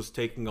Williams was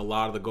taking a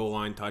lot of the goal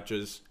line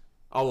touches,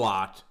 a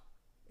lot.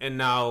 And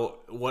now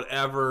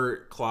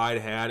whatever Clyde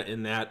had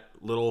in that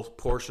little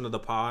portion of the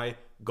pie,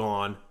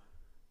 gone.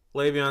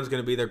 Le'Veon's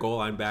going to be their goal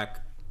line back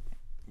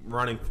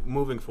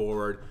moving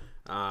forward.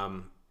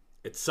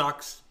 It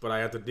sucks, but I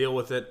have to deal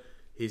with it.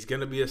 He's going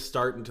to be a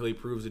start until he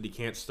proves that he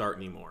can't start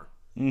anymore.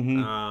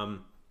 Mm-hmm.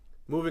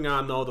 Moving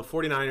on, though, the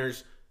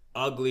 49ers,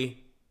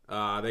 ugly.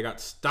 They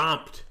got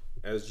stomped,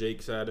 as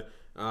Jake said.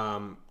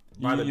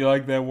 You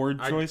like that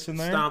word choice in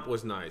there? Stomp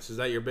was nice. Is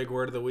that your big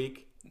word of the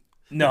week?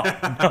 No,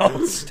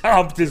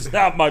 stomped is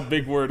not my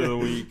big word of the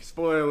week.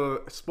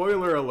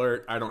 Spoiler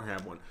alert, I don't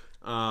have one.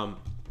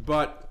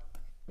 But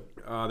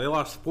they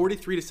lost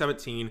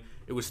 43-17.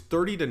 It was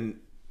 30-9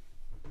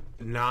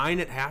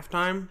 at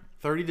halftime,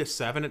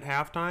 30-7 at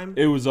halftime.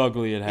 It was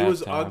ugly at halftime. It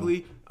was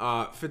ugly.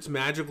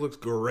 Fitzmagic looks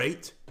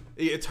great.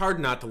 It's hard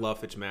not to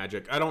love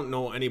Fitzmagic. I don't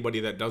know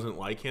anybody that doesn't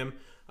like him.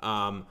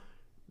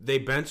 They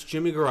benched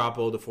Jimmy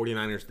Garoppolo, the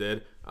 49ers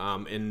did,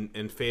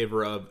 in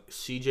favor of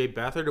C.J.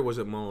 Beathard, or was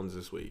it Mullins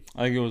this week?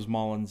 I think it was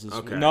Mullins this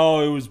week.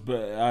 No, it was.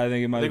 I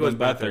think it might have been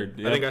Beathard.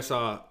 Yep. I think I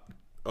saw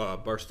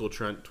Barstool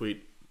Trent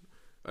tweet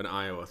an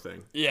Iowa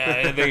thing. Yeah,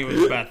 I think it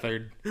was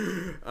Beathard.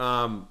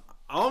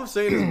 All I'm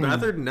saying is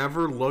Beathard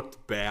never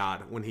looked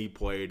bad when he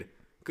played.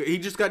 He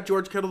just got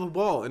George Kittle the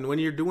ball, and when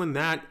you're doing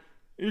that,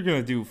 you're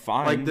going to do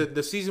fine. Like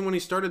the season when he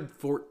started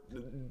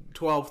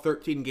 12,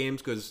 13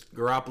 games because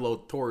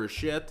Garoppolo tore his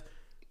shit.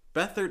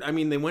 Beathard, I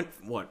mean, they went,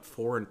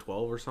 4-12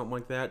 or something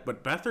like that.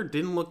 But Beathard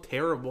didn't look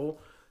terrible.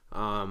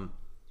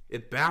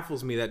 It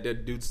baffles me that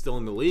dude's still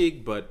in the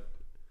league, but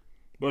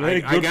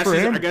hey, good for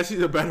him. I guess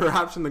he's a better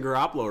option than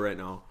Garoppolo right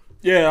now.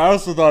 Yeah, I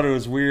also thought it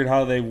was weird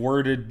how they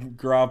worded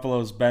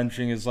Garoppolo's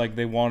benching as like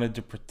they wanted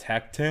to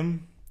protect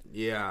him.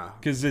 Yeah.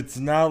 Because it's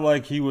not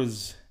like he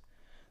was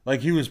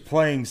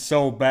playing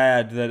so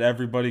bad that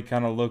everybody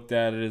kind of looked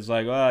at it as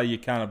like, well, you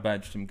kind of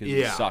benched him because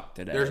he sucked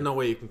today. There's no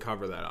way you can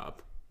cover that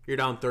up. You're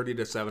down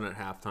 30-7 at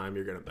halftime.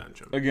 You're going to bench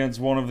him.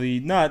 Against one of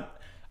the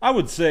I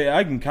would say,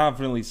 I can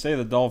confidently say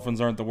the Dolphins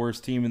aren't the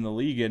worst team in the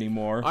league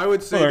anymore. I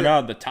would say they're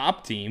not the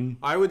top team.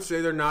 I would say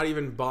they're not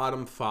even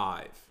bottom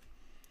 5.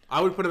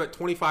 I would put them at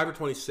 25 or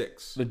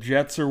 26. The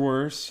Jets are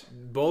worse.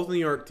 Both New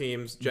York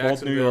teams.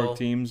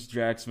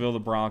 Jacksonville, the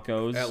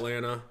Broncos.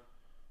 Atlanta.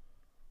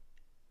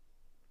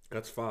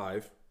 That's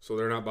 5. So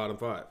they're not bottom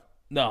 5.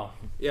 No.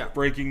 Yeah.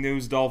 Breaking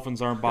news,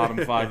 Dolphins aren't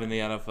bottom 5 in the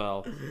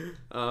NFL.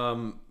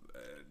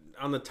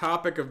 On the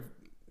topic of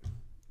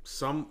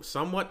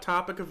somewhat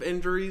topic of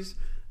injuries,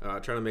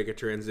 trying to make a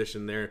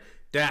transition there.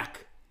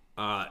 Dak,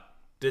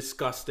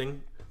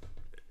 disgusting.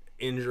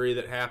 injury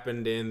that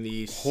happened in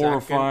the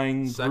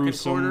horrifying, second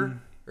gruesome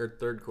quarter or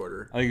third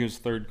quarter. I think it was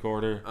third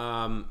quarter.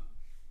 I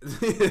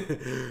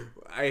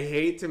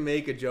hate to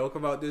make a joke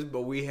about this,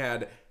 but we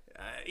had.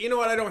 You know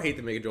what? I don't hate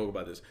to make a joke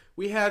about this.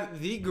 We had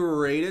the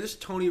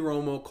greatest Tony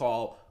Romo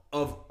call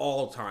of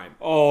all time.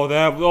 Oh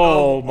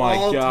my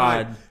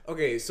God. Time.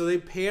 Okay, so they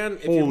pan.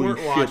 If Holy you weren't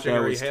shit, watching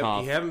or you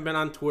tough. haven't been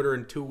on Twitter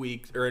in 2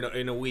 weeks or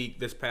in a week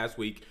this past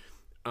week,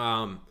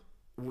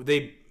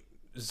 they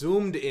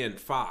zoomed in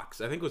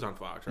Fox. I think it was on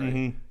Fox, right?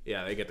 Mm-hmm.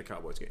 Yeah, they get the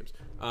Cowboys games.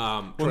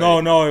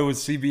 Well, no, it was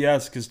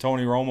CBS because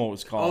Tony Romo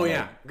was calling. Oh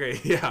yeah, okay,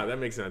 yeah, that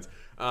makes sense.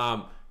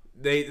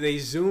 They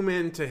zoom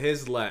into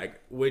his leg,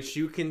 which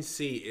you can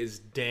see is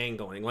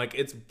dangling, like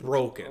it's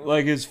broken.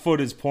 Like his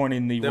foot is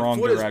pointing the wrong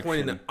direction. The foot is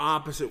pointing the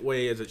opposite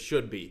way as it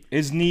should be.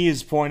 His knee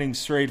is pointing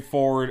straight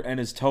forward, and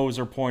his toes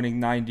are pointing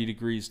 90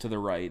 degrees to the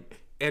right.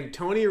 And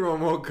Tony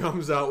Romo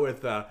comes out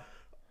with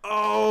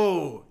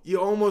you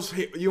almost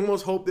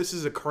hope this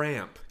is a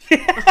cramp.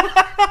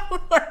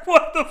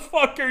 What the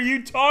fuck are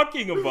you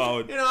talking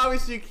about?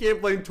 Obviously you can't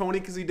blame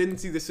Tony because he didn't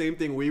see the same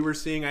thing we were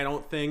seeing, I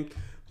don't think.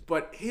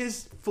 But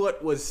his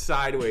foot was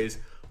sideways.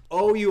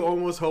 Oh, you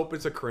almost hope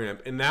it's a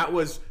cramp. And that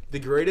was the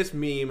greatest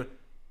meme,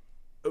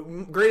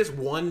 greatest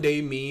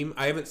one-day meme.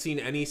 I haven't seen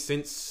any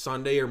since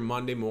Sunday or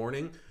Monday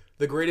morning.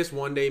 The greatest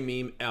one-day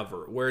meme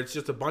ever, where it's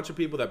just a bunch of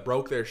people that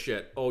broke their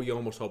shit. Oh, you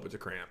almost hope it's a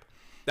cramp.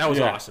 That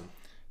was awesome.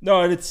 No,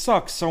 and it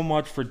sucks so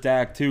much for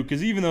Dak, too,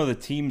 because even though the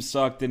team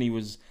sucked and he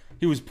was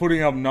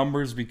putting up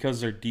numbers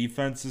because their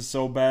defense is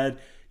so bad,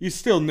 you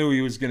still knew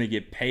he was going to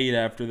get paid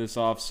after this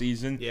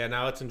offseason. Yeah,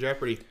 now it's in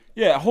jeopardy.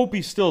 Yeah, I hope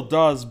he still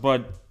does,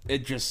 but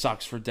it just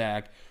sucks for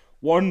Dak.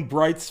 One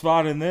bright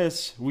spot in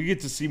this, we get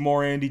to see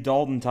more Andy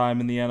Dalton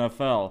time in the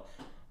NFL.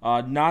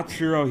 Not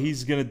sure how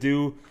he's going to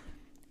do.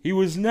 He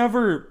was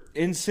never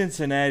in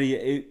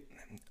Cincinnati.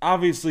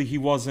 Obviously, he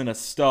wasn't a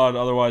stud.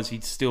 Otherwise,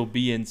 he'd still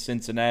be in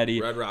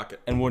Cincinnati. Red Rocket.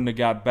 And wouldn't have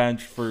got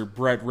benched for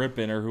Brett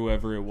Rippon or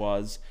whoever it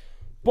was.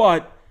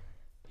 But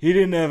he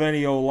didn't have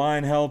any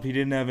O-line help. He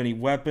didn't have any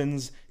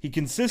weapons. He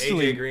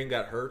consistently... AJ Green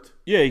got hurt.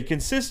 Yeah, he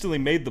consistently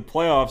made the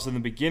playoffs in the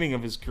beginning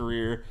of his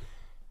career.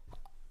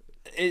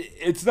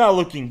 It's not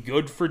looking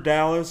good for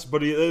Dallas,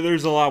 but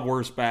there's a lot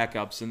worse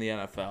backups in the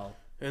NFL.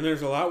 And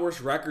there's a lot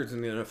worse records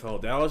in the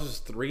NFL. Dallas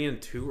is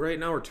 3-2 right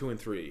now, or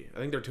 2-3. I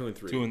think they're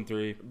 2-3.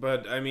 2-3.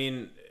 But I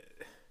mean,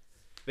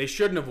 they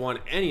shouldn't have won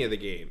any of the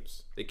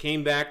games. They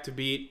came back to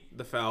beat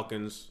the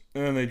Falcons,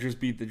 and then they just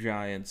beat the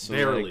Giants. So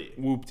barely. Like,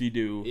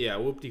 whoop-de-doo. Yeah,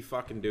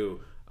 whoop-de-fucking-doo.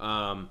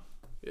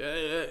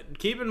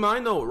 Keep in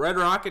mind though, Red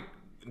Rocket,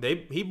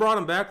 he brought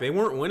them back. They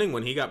weren't winning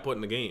when he got put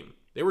in the game.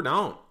 They were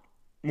down.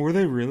 Were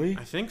they really?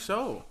 I think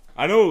so.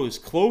 I know it was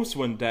close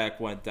when Dak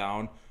went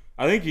down.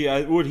 I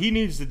think what he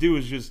needs to do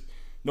is just,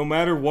 no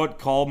matter what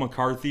call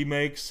McCarthy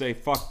makes, say,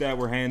 fuck that,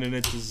 we're handing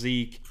it to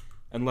Zeke,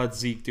 and let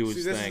Zeke do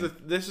his thing.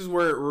 This is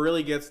where it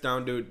really gets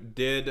down to,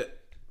 did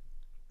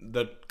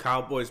the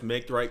Cowboys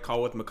make the right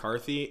call with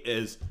McCarthy?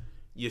 Is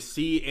you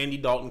see Andy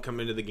Dalton come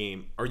into the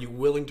game. Are you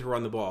willing to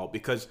run the ball?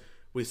 Because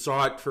we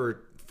saw it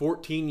for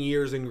 14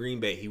 years in Green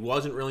Bay. He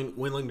wasn't really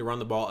willing to run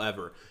the ball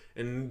ever.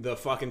 And the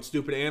fucking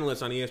stupid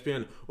analysts on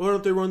ESPN, why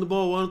don't they run the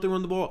ball? Why don't they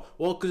run the ball?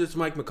 Well, because it's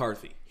Mike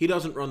McCarthy. He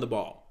doesn't run the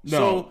ball. No,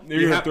 so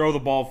you're going to throw the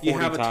ball 40 times.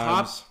 You have a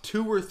top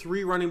 2 or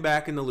 3 running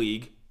back in the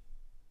league.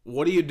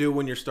 What do you do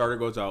when your starter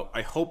goes out?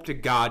 I hope to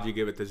God you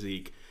give it to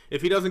Zeke.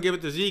 If he doesn't give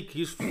it to Zeke,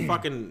 he's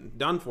fucking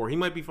done for. He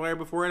might be fired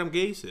before Adam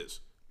Gase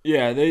is.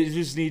 Yeah, they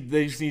just need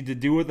to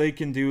do what they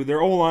can do.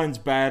 Their O-line's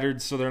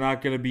battered, so they're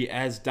not going to be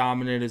as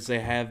dominant as they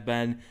have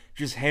been.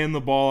 Just hand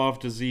the ball off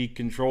to Zeke,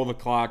 control the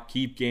clock,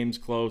 keep games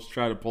close,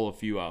 try to pull a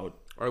few out.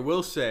 I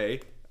will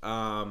say,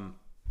 the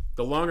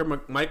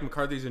longer Mike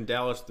McCarthy's in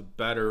Dallas, the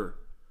better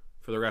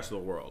for the rest of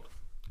the world.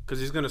 Because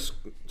he's going to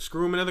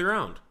screw him into the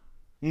ground.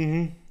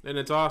 Mm-hmm. And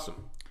it's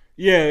awesome.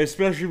 Yeah,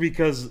 especially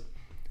because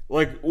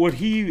like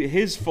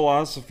his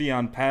philosophy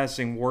on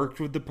passing worked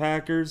with the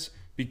Packers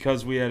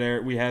because we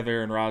have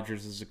Aaron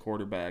Rodgers as a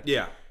quarterback.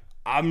 Yeah.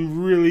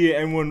 And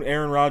when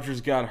Aaron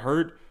Rodgers got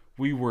hurt,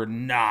 we were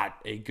not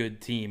a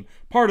good team.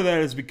 Part of that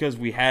is because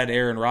we had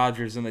Aaron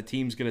Rodgers and the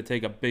team's going to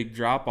take a big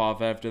drop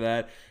off after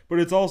that. But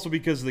it's also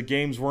because the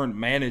games weren't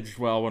managed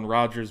well when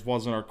Rodgers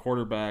wasn't our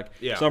quarterback.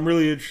 Yeah. So I'm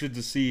really interested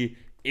to see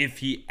if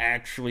he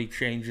actually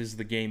changes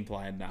the game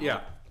plan now.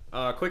 Yeah.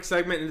 Quick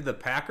segment into the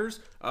Packers.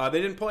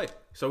 They didn't play.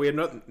 So we have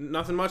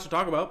nothing much to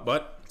talk about.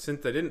 But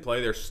since they didn't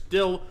play, they're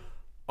still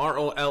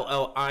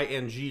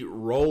ROLLING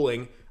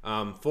rolling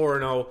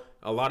 4-0.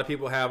 A lot of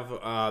people have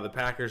the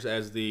Packers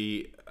as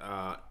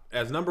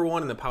as number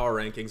 1 in the power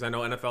rankings. I know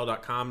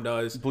NFL.com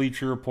does.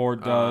 Bleacher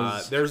Report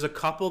does. There's a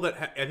couple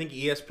that I think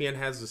ESPN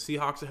has the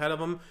Seahawks ahead of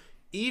them,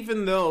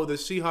 even though the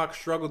Seahawks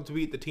struggled to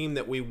beat the team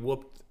that we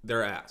whooped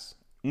their ass.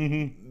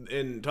 Mm-hmm.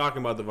 And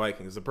talking about the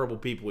Vikings, the Purple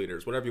People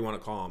Eaters, whatever you want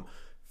to call them.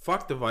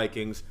 Fuck the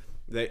Vikings.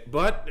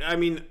 But, I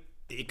mean,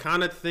 you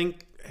kind of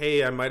think,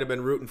 hey, I might have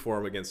been rooting for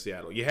them against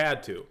Seattle. You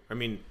had to. I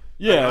mean...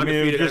 Yeah, I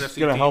mean, it's just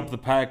going to help the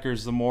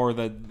Packers the more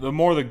the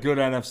good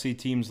NFC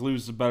teams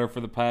lose, the better for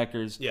the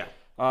Packers. Yeah.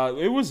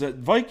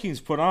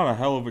 Vikings put on a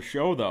hell of a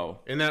show, though.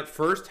 In that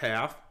first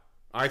half,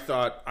 I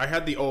thought I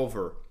had the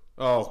over.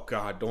 Oh,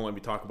 God, don't let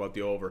me talk about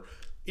the over.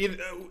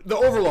 The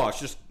over loss,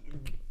 just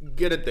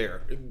get it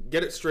there.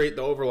 Get it straight,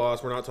 the over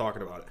loss, we're not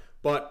talking about it.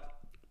 But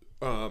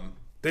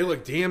they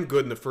looked damn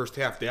good in the first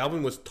half.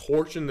 Dalvin was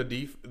torching the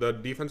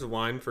defensive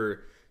line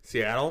for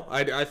Seattle.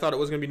 I thought it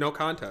was going to be no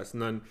contest.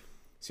 And then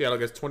Seattle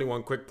gets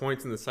 21 quick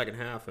points in the second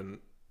half. And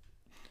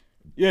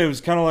yeah, it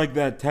was kind of like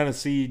that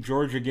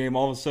Tennessee-Georgia game.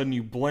 All of a sudden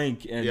you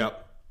blink and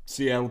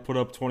Seattle put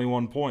up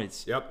 21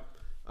 points. Yep.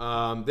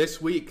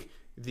 This week,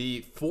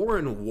 the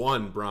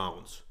 4-1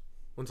 Browns,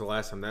 when's the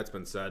last time that's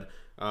been said,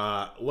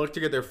 look to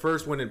get their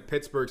first win in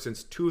Pittsburgh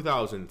since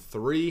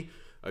 2003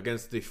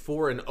 against the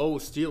 4-0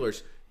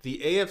 Steelers. The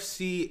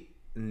AFC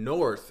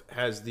North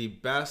has the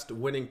best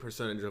winning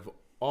percentage of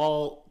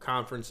all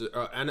conferences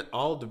and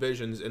all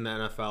divisions in the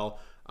NFL.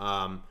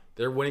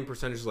 Their winning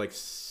percentage is like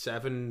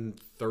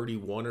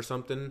 731 or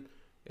something,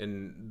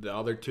 and the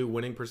other two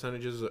winning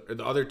percentages,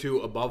 the other two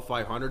above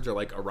 500s are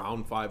like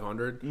around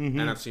 500.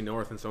 NFC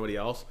North and somebody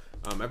else.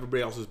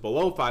 Everybody else is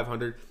below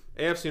 500.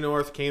 AFC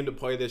North came to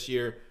play this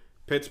year.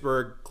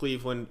 Pittsburgh,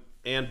 Cleveland,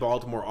 and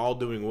Baltimore all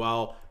doing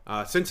well.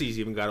 Cincy's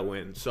even got a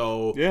win.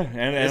 So yeah,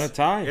 and a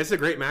tie. It's a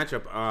great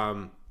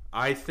matchup.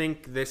 I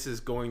think this is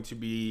going to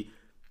be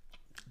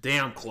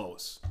damn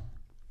close.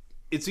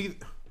 It's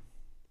either.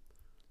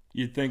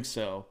 You'd think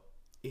so.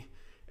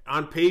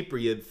 On paper,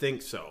 you'd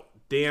think so.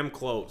 Damn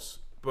close.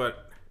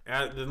 But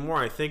the more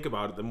I think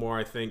about it, the more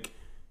I think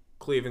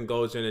Cleveland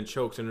goes in and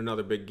chokes in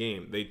another big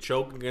game. They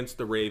choke against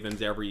the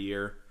Ravens every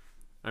year.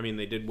 I mean,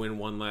 they did win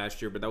one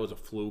last year, but that was a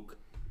fluke.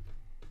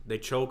 They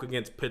choke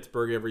against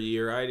Pittsburgh every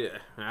year.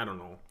 I don't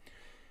know.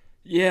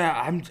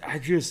 Yeah, I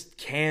just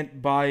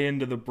can't buy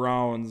into the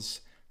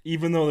Browns,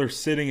 even though they're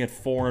sitting at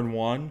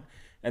 4-1,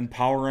 and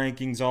power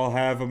rankings all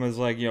have them as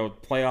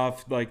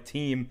playoff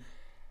team.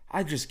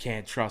 I just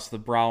can't trust the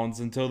Browns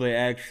until they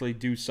actually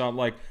do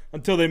something.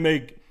 Until they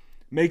make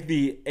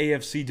the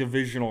AFC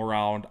divisional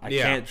round. I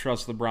can't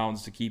trust the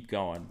Browns to keep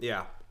going.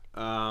 Yeah.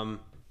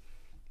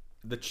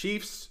 The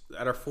Chiefs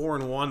that are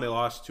 4-1, they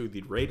lost to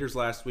the Raiders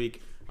last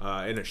week in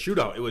a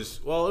shootout. It was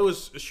a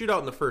shootout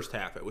in the first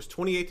half. It was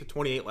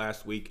 28-28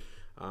 last week.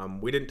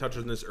 We didn't touch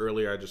on this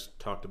earlier. I just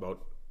talked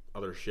about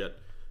other shit.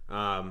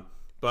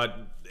 But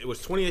it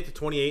was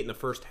 28-28 in the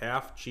first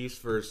half, Chiefs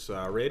versus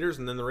Raiders,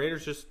 and then the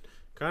Raiders just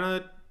kind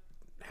of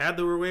had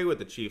their way with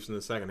the Chiefs in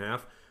the second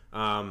half.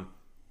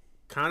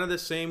 Kind of the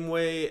same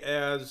way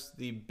as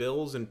the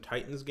Bills and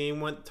Titans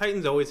game went.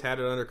 Titans always had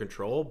it under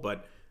control,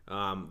 but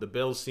the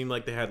Bills seemed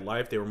like they had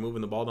life. They were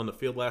moving the ball down the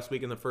field last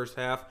week in the first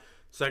half.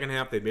 Second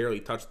half, they barely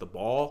touched the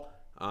ball.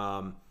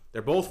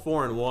 They're both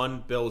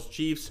 4-1, Bills,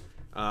 Chiefs.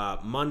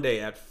 Monday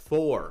at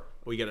 4.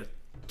 We get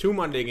 2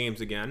 Monday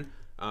games again.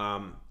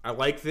 I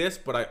like this,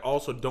 but I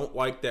also don't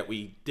like that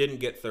we didn't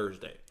get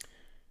Thursday.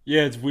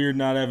 Yeah, it's weird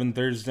not having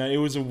Thursday night.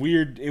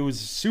 It was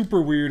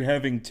super weird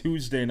having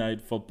Tuesday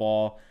night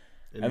football,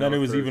 and then it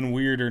was even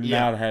weirder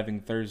not having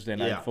Thursday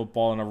night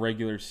football in a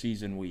regular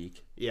season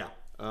week. Yeah.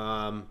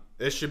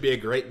 This should be a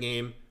great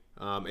game.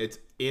 It's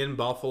in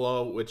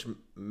Buffalo, which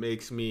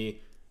makes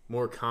me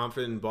more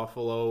confident in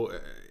Buffalo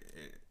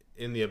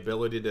in the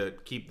ability to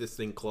keep this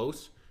thing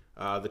close.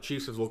 The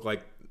Chiefs have looked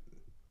like,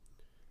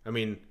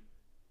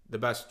 the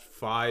best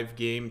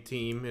 5-game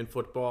team in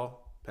football.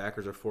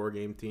 Packers are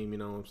 4-game team, you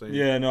know what I'm saying?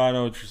 Yeah, no, I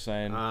know what you're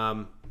saying.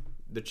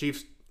 The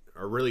Chiefs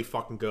are really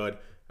fucking good.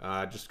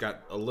 Just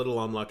got a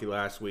little unlucky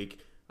last week.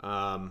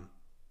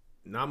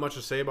 Not much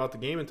to say about the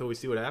game until we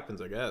see what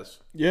happens, I guess.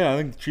 Yeah, I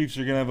think the Chiefs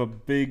are going to have a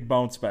big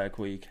bounce-back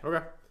week.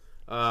 Okay.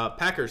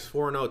 Packers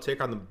 4-0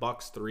 take on the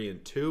Bucks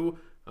 3-2.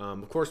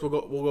 Of course, we'll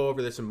go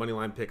over this in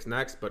Moneyline Picks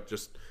next, but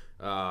just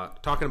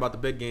talking about the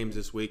big games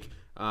this week.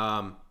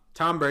 Tom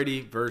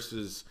Brady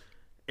versus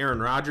Aaron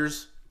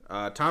Rodgers.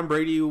 Tom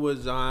Brady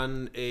was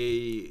on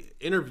a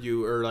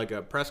interview or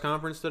a press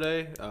conference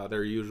today.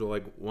 They're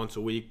usually once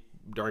a week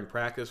during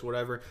practice,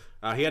 whatever.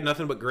 He had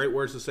nothing but great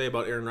words to say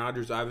about Aaron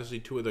Rodgers. Obviously,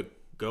 2 of the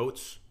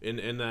GOATs in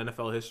the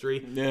NFL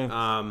history.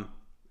 Yeah.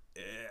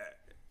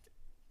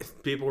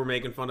 People were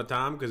making fun of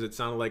Tom because it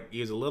sounded like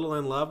he was a little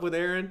in love with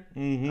Aaron.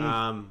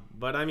 Mm-hmm.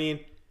 But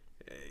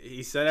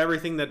he said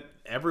everything that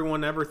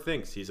everyone ever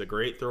thinks. He's a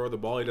great thrower of the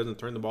ball. He doesn't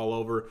turn the ball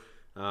over.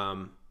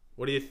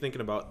 What are you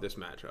thinking about this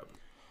matchup?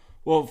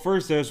 Well,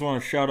 first I just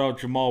want to shout out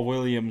Jamal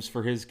Williams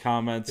for his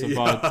comments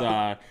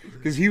about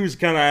because he was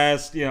kind of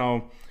asked,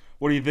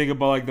 what do you think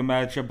about the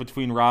matchup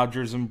between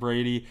Rodgers and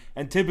Brady?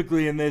 And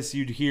typically in this,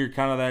 you'd hear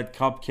kind of that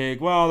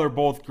cupcake. Well, they're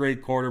both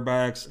great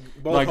quarterbacks.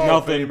 Both Hall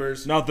of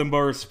Famers. Nothing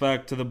but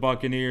respect to the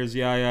Buccaneers.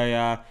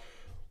 Yeah.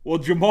 Well,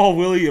 Jamal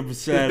Williams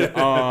said,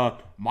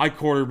 my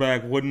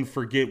quarterback wouldn't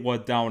forget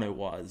what down it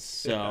was.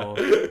 So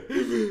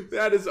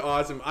that is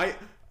awesome.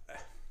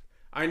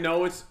 I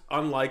know it's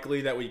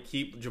unlikely that we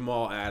keep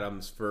Jamal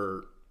Williams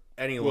for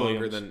any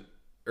longer than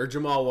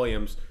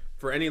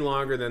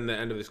the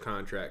end of his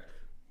contract.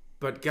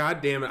 But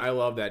god damn it, I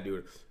love that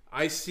dude.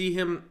 I see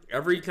him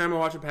every time I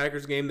watch a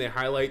Packers game. They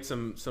highlight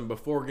some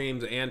before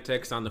games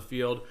antics on the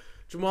field.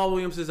 Jamal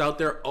Williams is out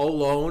there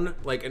alone,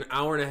 like an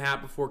hour and a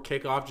half before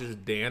kickoff,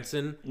 just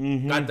dancing.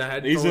 Mm-hmm. Got the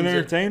headphones. He's an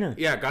entertainer.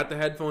 Yeah, got the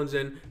headphones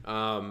in.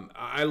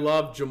 I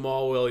love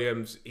Jamal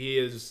Williams. He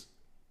is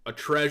a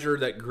treasure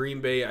that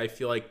Green Bay, I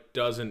feel like,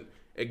 doesn't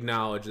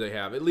acknowledge they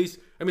have. At least,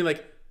 I mean,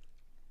 like,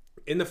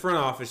 in the front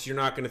office, you're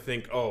not going to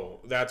think, oh,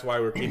 that's why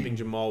we're keeping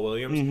Jamal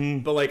Williams.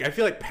 Mm-hmm. But, like, I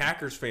feel like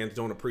Packers fans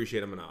don't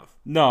appreciate him enough.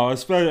 No,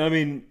 especially, I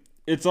mean,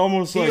 it's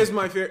almost like... He is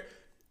my favorite.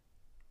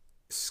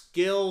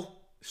 Skill,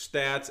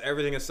 stats,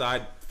 everything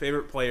aside,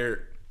 favorite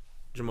player,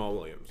 Jamal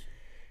Williams.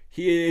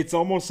 It's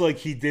almost like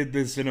he did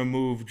this in a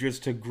move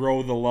just to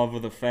grow the love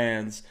of the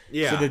fans.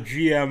 Yeah. So the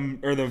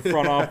GM or the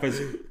front office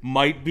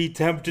might be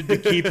tempted to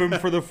keep him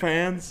for the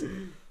fans.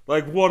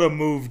 Like, what a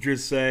move,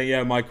 just saying,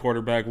 yeah, my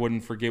quarterback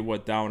wouldn't forget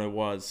what down it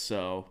was.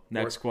 So,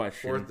 next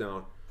question. Fourth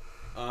down.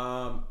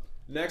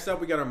 Next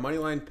up, we got our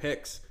Moneyline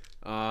picks.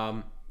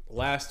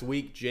 Last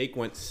week, Jake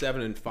went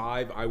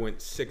 7-5. I went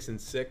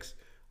 6-6.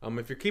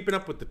 If you're keeping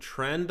up with the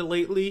trend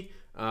lately,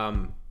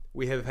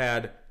 we have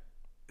had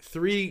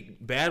 3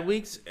 bad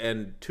weeks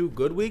and 2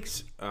 good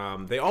weeks.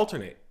 They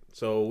alternate.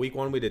 So week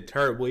 1 we did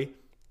terribly.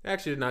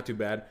 Actually, not too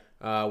bad.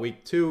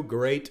 Week 2,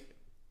 great.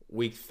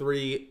 Week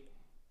 3,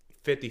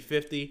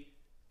 50-50.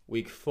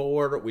 Week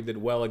 4, we did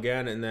well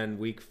again. And then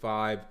week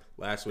 5,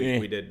 last week,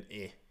 we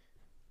did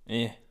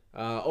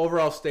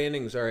overall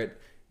standings are at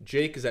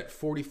Jake is at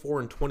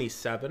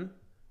 44-27.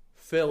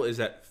 Phil is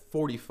at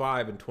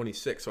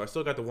 45-26. So I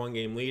still got the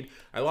 1-game lead.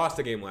 I lost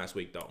a game last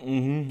week, though.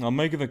 Mm-hmm. I'm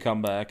making the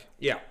comeback.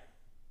 Yeah.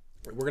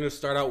 We're going to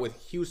start out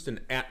with Houston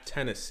at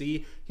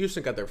Tennessee.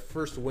 Houston got their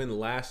first win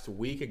last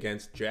week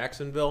against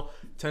Jacksonville.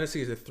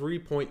 Tennessee is a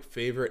 3-point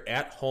favorite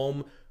at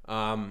home.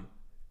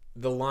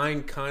 The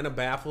line kind of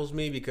baffles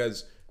me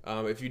because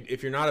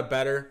if you're not a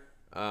bettor,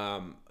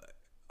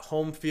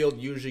 home field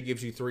usually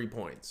gives you 3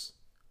 points.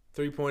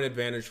 3-point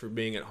advantage for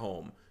being at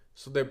home.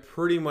 So they're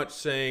pretty much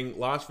saying,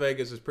 Las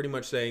Vegas is pretty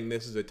much saying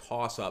this is a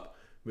toss-up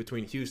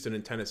between Houston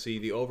and Tennessee.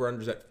 The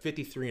over-under is at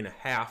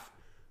 53.5.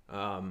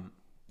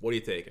 What are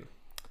you taking?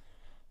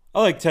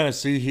 I like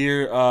Tennessee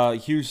here.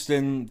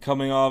 Houston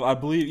coming off, I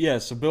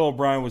believe, so Bill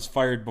O'Brien was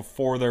fired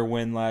before their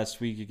win last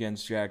week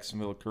against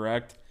Jacksonville,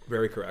 correct?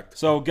 Very correct.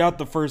 So got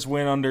the first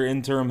win under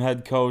interim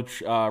head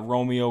coach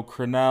Romeo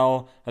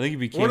Crennel. I think he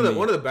became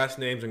one of the best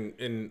names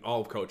in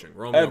all of coaching.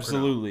 Romeo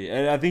absolutely, Crennel.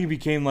 And I think he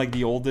became like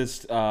the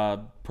oldest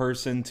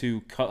person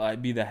to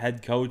be the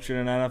head coach in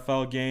an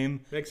NFL game.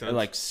 Makes sense. At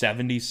like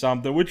 70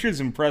 something, which is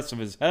impressive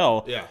as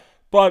hell. Yeah.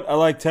 But I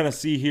like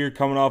Tennessee here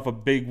coming off a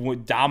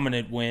big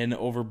dominant win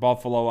over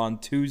Buffalo on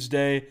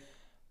Tuesday.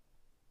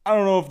 I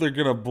don't know if they're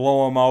going to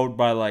blow them out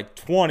by like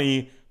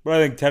 20, but I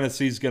think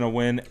Tennessee's going to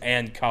win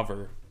and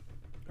cover.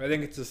 I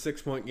think it's a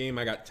 6-point game.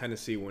 I got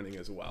Tennessee winning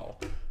as well.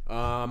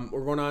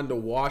 We're going on to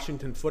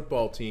Washington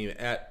football team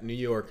at New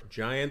York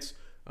Giants.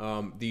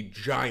 The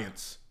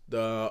Giants,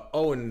 the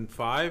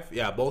 0-5.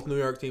 Yeah, both New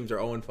York teams are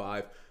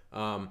 0-5.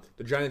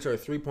 The Giants are a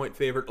 3-point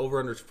favorite.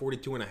 Over-under is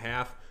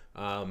 42.5.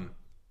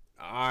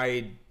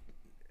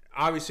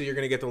 Obviously you're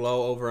going to get the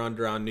low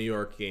over-under on New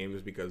York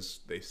games because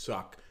they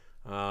suck.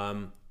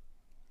 I'm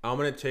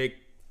going to take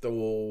the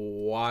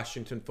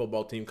Washington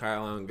football team.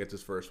 Kyle Allen gets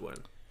his first win.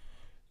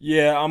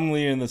 Yeah, I'm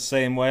leaning the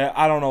same way.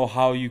 I don't know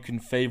how you can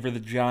favor the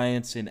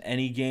Giants in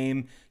any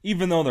game,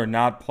 even though they're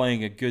not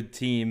playing a good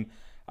team.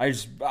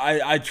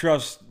 I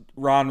trust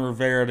Ron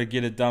Rivera to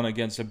get it done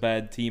against a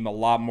bad team a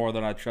lot more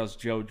than I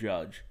trust Joe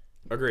Judge.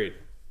 Agreed.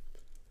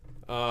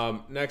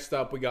 Next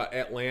up, we got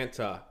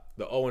Atlanta.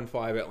 The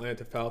 0-5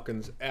 Atlanta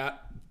Falcons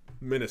at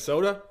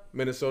Minnesota.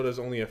 Minnesota is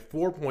only a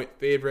 4-point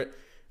favorite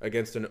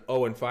against an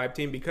 0-5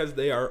 team because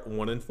they are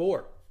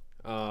 1-4.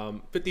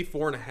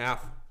 54.5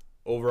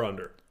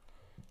 over-under.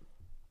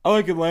 I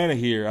like Atlanta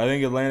here. I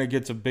think Atlanta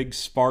gets a big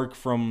spark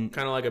from...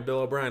 Kind of like a Bill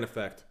O'Brien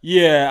effect.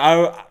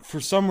 Yeah, for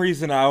some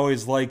reason I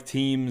always like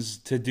teams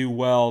to do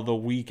well the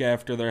week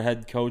after their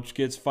head coach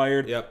gets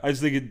fired. Yep. I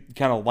just think it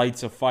kind of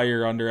lights a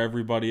fire under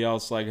everybody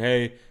else. Like,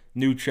 hey,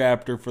 new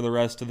chapter for the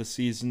rest of the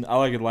season. I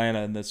like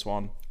Atlanta in this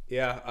one.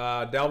 Yeah,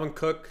 Dalvin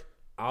Cook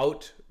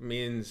out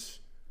means...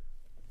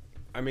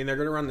 I mean, they're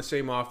going to run the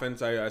same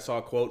offense. I saw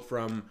a quote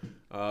from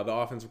the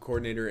offensive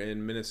coordinator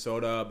in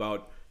Minnesota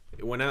about...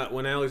 When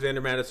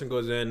Alexander Madison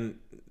goes in,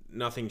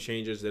 nothing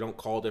changes. They don't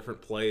call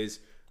different plays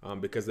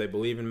because they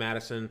believe in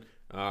Madison.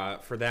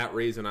 For that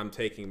reason, I'm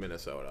taking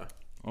Minnesota.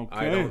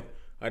 Okay.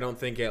 I don't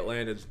think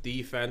Atlanta's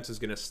defense is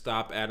going to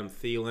stop Adam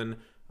Thielen.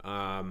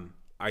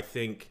 I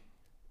think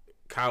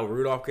Kyle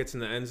Rudolph gets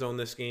in the end zone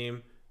this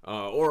game,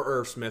 or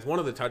Irv Smith, one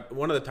of the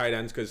tight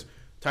ends, because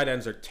tight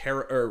ends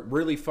are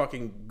really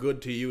fucking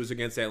good to use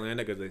against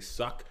Atlanta because they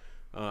suck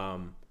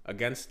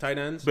against tight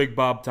ends. Big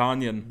Bob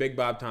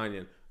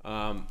Tonyan.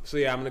 So,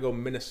 yeah, I'm going to go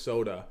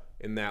Minnesota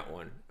in that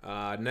one.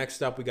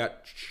 Next up, we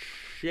got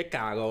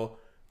Chicago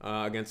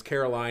against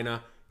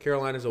Carolina.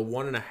 Carolina's a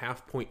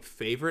 1.5-point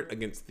favorite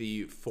against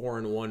the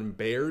 4-1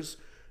 Bears.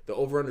 The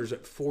over-under is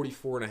at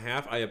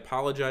 44.5. I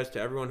apologize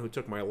to everyone who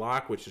took my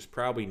lock, which is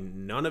probably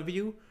none of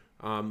you,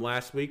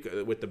 last week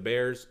with the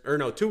Bears. Or,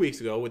 no, 2 weeks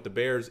ago with the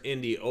Bears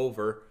Indy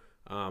over.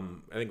 I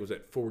think it was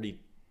at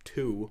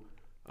 42.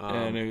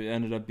 And it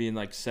ended up being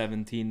like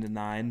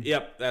 17-9.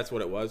 Yep, that's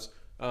what it was.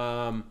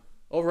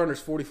 Over-under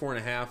is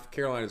 44.5.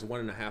 Carolina's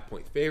 1.5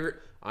 point favorite.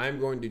 I'm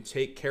going to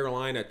take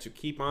Carolina to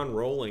keep on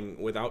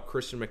rolling without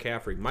Christian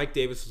McCaffrey. Mike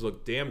Davis has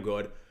looked damn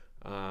good.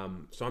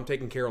 So I'm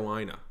taking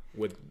Carolina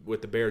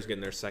with the Bears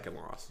getting their second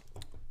loss.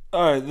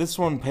 All right, this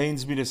one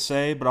pains me to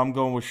say, but I'm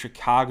going with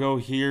Chicago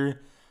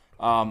here.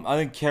 I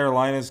think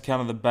Carolina's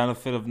kind of the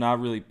benefit of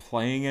not really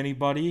playing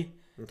anybody,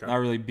 not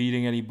really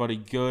beating anybody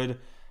good.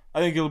 I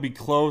think it'll be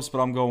close, but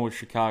I'm going with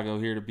Chicago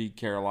here to beat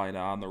Carolina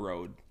on the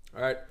road.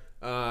 All right.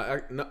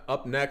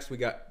 Up next, we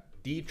got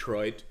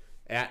Detroit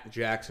at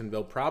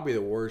Jacksonville. Probably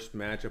the worst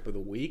matchup of the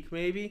week,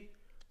 maybe.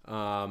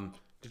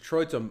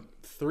 Detroit's a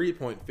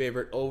 3-point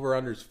favorite.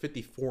 Over-under is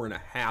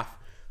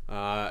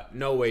 54.5.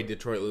 No way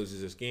Detroit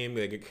loses this game.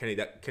 They get Kenny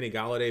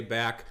Golladay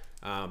back.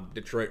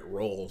 Detroit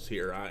rolls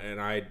here, and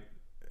I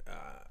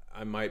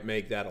might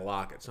make that a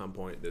lock at some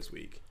point this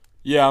week.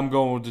 Yeah, I'm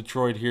going with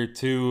Detroit here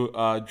too.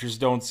 Just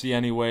don't see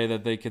any way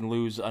that they can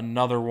lose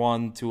another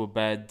one to a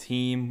bad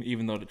team,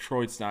 even though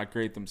Detroit's not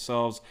great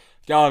themselves.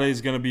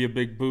 Galladay's going to be a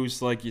big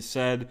boost, like you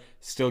said.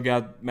 Still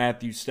got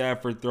Matthew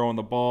Stafford throwing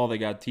the ball. They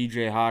got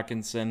T.J.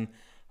 Hawkinson.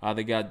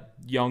 They got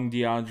young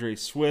DeAndre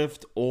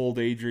Swift, old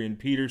Adrian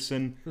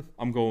Peterson.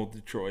 I'm going with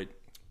Detroit.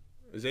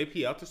 Is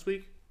AP out this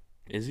week?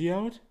 Is he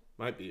out?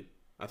 Might be.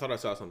 I thought I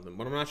saw something,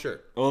 but I'm not sure.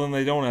 Well, then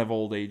they don't have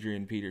old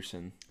Adrian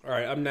Peterson. All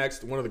right, up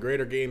next, one of the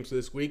greater games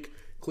this week,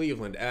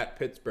 Cleveland at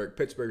Pittsburgh.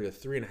 Pittsburgh is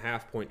a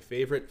 3.5 point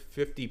favorite,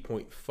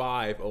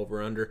 50.5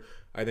 over-under.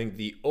 I think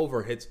the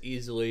over hits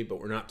easily, but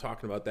we're not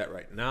talking about that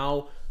right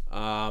now.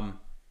 I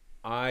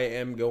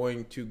am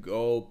going to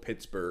go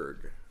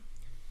Pittsburgh.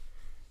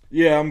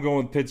 Yeah, I'm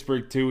going with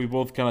Pittsburgh too. We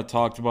both kind of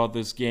talked about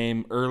this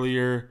game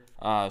earlier.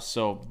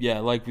 So, yeah,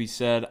 like we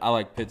said, I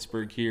like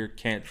Pittsburgh here.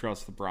 Can't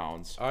trust the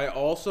Browns. I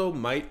also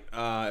might,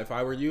 if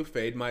I were you,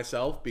 fade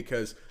myself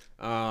because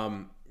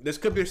this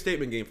could be a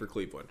statement game for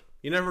Cleveland.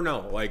 You never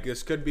know. Like,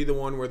 this could be the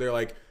one where they're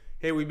like,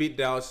 hey, we beat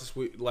Dallas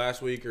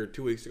last week or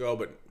 2 weeks ago,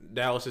 but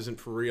Dallas isn't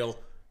for real.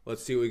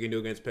 Let's see what we can do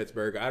against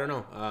Pittsburgh. I don't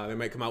know. They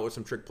might come out with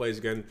some trick plays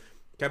again.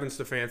 Kevin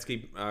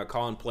Stefanski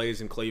calling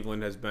plays in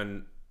Cleveland has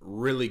been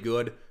really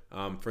good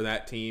for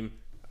that team.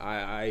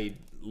 I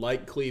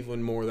like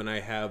Cleveland more than I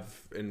have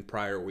in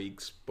prior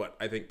weeks, but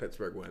I think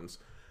Pittsburgh wins.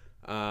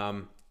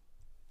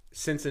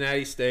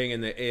 Cincinnati staying in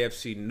the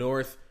AFC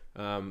North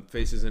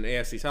faces an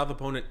AFC South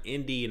opponent,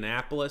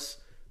 Indianapolis.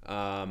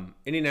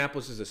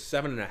 Indianapolis is a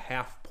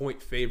 7.5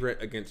 point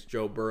favorite against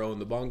Joe Burrow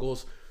and the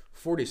Bengals.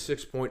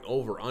 46 point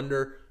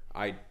over-under.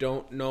 I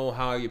don't know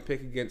how you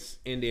pick against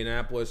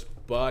Indianapolis,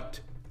 but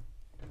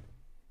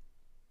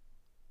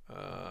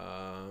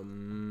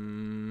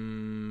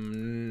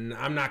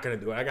I'm not gonna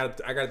do it. I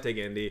gotta take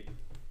Indy.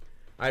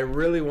 I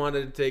really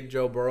wanted to take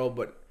Joe Burrow,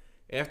 but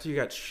after you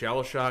got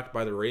shell shocked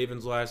by the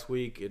Ravens last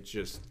week, it's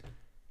just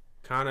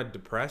kind of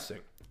depressing.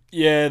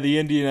 Yeah, the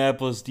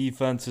Indianapolis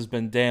defense has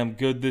been damn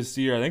good this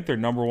year. I think they're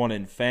number one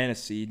in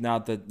fantasy.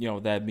 Not that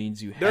that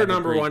means you have they're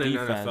number one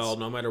defense. In NFL,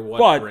 no matter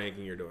what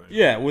ranking you're doing.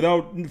 Yeah,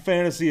 without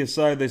fantasy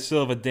aside, they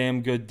still have a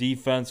damn good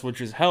defense, which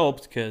has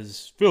helped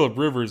because Phillip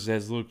Rivers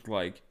has looked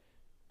like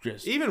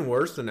just even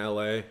worse than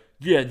LA.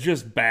 Yeah,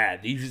 just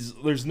bad.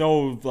 There's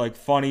no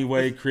funny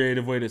way,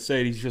 creative way to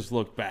say it. He's just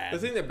looked bad. The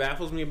thing that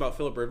baffles me about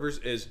Phillip Rivers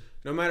is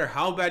no matter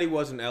how bad he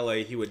was in LA,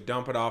 he would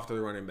dump it off to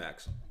the running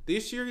backs.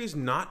 This year, he's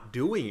not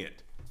doing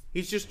it.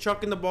 He's just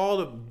chucking the ball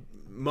to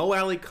Mo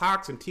Alley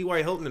Cox and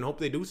T.Y. Hilton and hope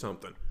they do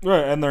something.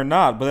 Right, and they're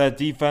not. But that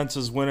defense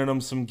is winning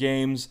them some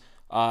games.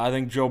 I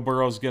think Joe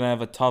Burrow's going to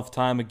have a tough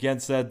time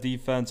against that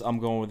defense. I'm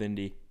going with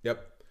Indy.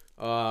 Yep.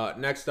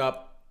 Next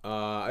up,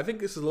 I think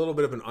this is a little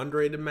bit of an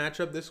underrated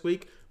matchup this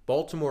week.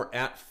 Baltimore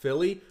at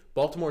Philly.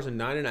 Baltimore's a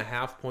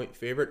 9.5 point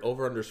favorite.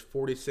 Over-under is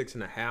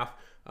 46.5.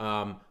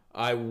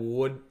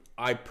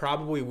 I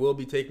probably will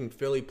be taking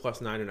Philly plus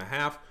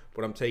 9.5,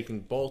 but I'm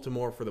taking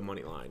Baltimore for the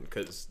money line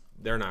because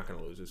they're not going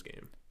to lose this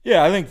game.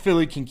 Yeah, I think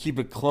Philly can keep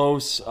it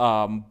close.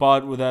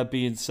 But with that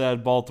being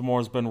said,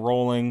 Baltimore's been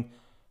rolling.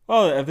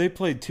 Well, have they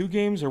played 2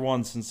 games or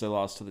 1 since they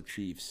lost to the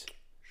Chiefs?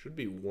 Should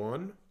be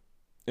 1.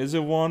 Is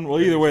it 1?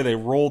 Well, either way, they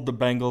rolled the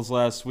Bengals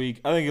last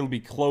week. I think it'll be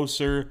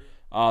closer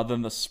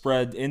than the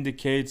spread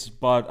indicates,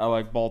 but I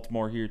like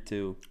Baltimore here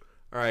too.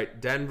 All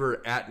right,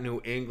 Denver at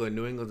New England.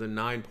 New England's a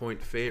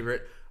 9-point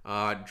favorite.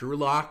 Drew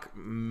Lock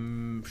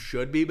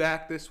should be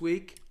back this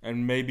week.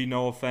 And maybe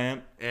Noah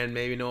Fant.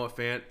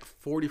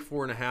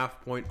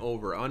 44.5 point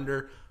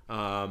over-under.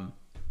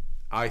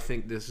 I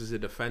think this is a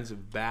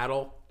defensive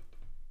battle.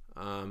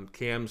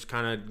 Cam's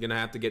kind of going to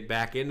have to get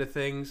back into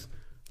things.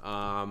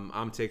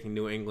 I'm taking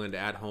New England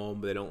at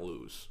home, but they don't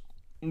lose.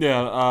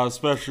 Yeah,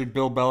 especially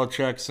Bill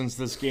Belichick, since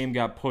this game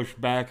got pushed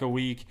back a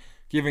week.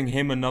 Giving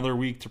him another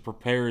week to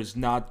prepare is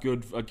not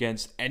good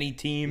against any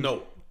team.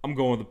 No. I'm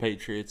going with the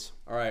Patriots.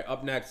 All right,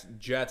 up next,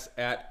 Jets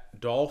at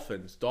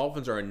Dolphins.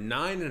 Dolphins are a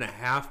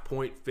 9.5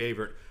 point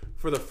favorite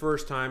for the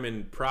first time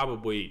in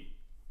probably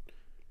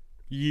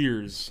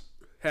years.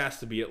 Has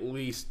to be at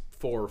least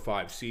 4 or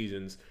 5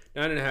 seasons.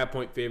 9.5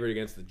 point favorite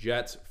against the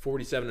Jets.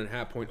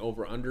 47.5 point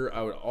over under.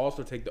 I would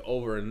also take the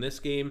over in this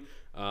game,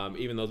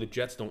 even though the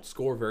Jets don't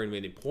score very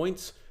many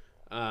points.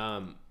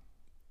 I'm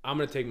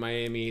going to take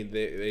Miami.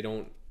 They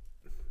don't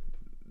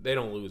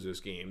lose this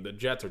game. The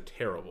Jets are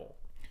terrible.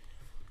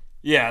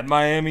 Yeah,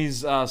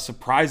 Miami's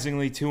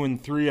surprisingly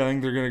 2-3. I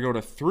think they're going to go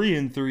to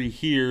 3-3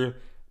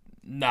 here.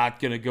 Not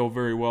going to go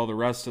very well the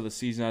rest of the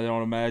season, I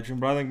don't imagine.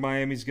 But I think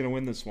Miami's going to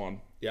win this one.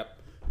 Yep.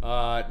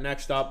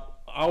 Next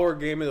up, our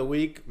game of the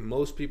week.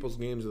 Most people's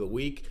games of the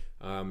week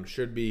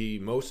should be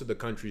most of the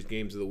country's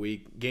games of the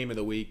week. Game of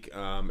the week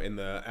in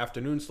the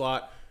afternoon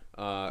slot.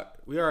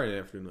 We are in the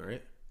afternoon,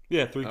 right?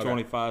 Yeah,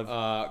 3:25.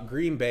 Okay.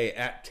 Green Bay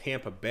at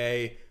Tampa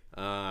Bay.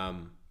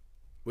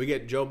 We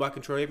get Joe Buck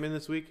and Troy Aikman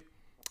this week?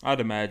 I'd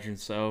imagine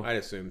so. I'd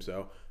assume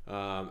so.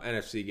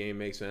 NFC game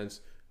makes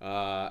sense.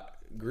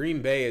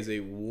 Green Bay is a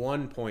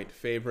 1-point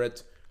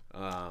favorite.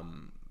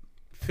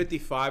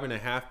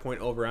 55.5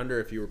 point over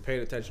under. If you were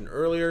paying attention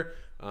earlier,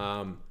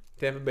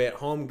 Tampa Bay at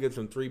home gives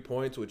them 3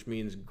 points, which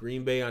means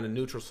Green Bay on a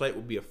neutral site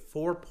will be a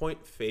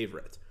 4-point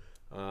favorite.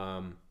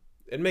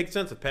 It makes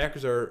sense. The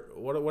Packers are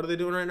what are they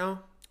doing right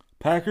now?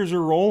 Packers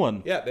are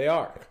rolling. Yeah, they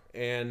are.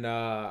 And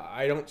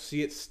I don't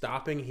see it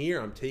stopping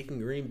here. I'm taking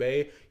Green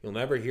Bay. You'll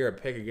never hear a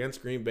pick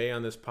against Green Bay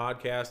on this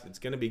podcast. It's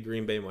going to be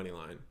Green Bay money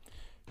line.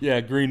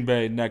 Yeah, Green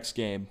Bay next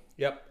game.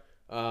 Yep.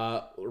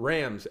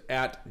 Rams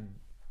at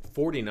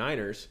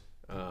 49ers.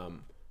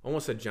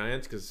 Almost said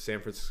Giants because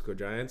San Francisco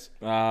Giants.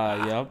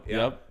 Yep.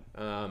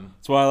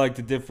 That's why I like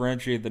to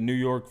differentiate the New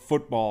York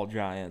Football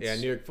Giants. Yeah,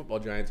 New York Football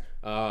Giants.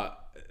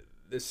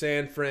 The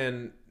San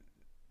Fran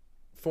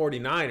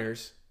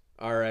 49ers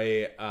are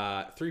a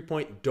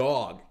 3-point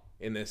dog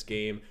in this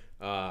game.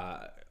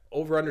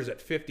 Over-unders at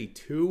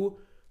 52.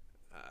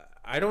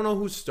 I don't know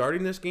who's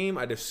starting this game.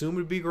 I'd assume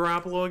it'd be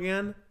Garoppolo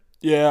again.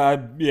 Yeah. I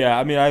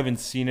mean, I haven't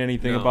seen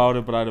anything about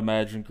it, but I'd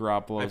imagine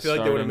Garoppolo. I feel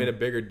like they would have made a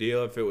bigger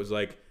deal if it was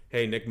like,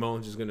 hey, Nick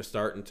Mullins is going to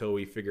start until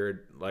we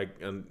figured,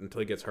 until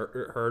he gets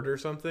hurt or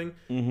something.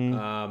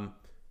 Mm-hmm.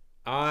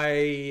 I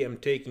am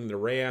taking the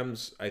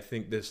Rams. I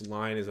think this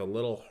line is a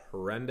little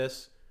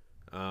horrendous.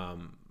 I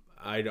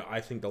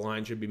think the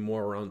line should be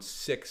more around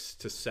 6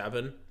 to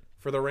 7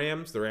 for the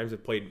Rams. The Rams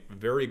have played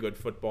very good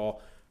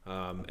football,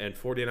 and the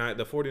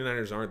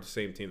 49ers aren't the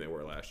same team they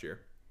were last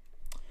year.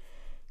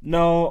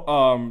 No,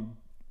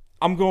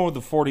 I'm going with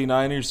the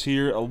 49ers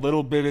here, a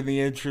little bit in the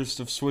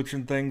interest of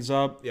switching things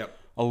up. Yep.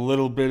 A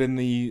little bit in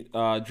the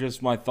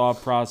just my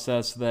thought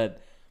process that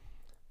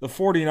the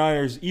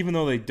 49ers, even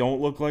though they don't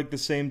look like the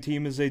same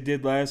team as they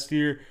did last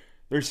year,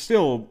 they're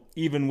still,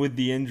 even with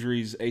the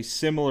injuries, a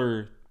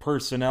similar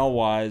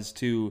personnel-wise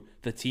to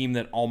the team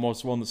that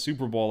almost won the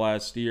Super Bowl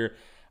last year.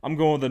 I'm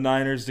going with the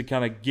Niners to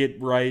kind of get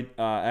right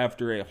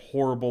after a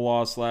horrible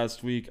loss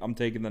last week. I'm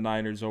taking the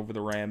Niners over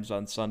the Rams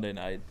on Sunday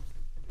night.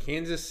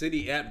 Kansas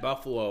City at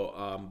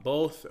Buffalo.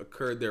 Both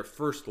occurred their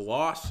first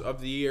loss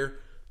of the year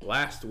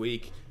last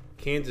week.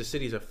 Kansas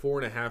City's a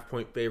 4.5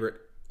 point favorite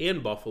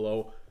in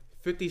Buffalo.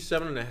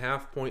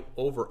 57.5 point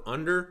over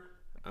under.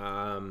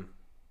 I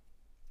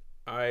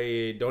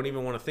don't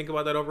even want to think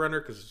about that over under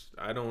because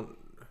I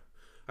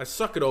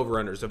suck at over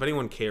unders. If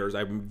anyone cares,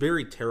 I'm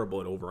very terrible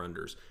at over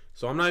unders.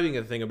 So I'm not even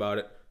going to think about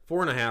it.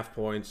 4.5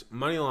 points.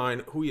 Money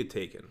line, who you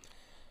taking?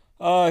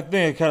 I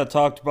think I kind of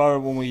talked about it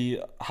when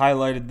we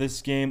highlighted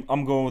this game.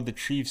 I'm going with the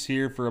Chiefs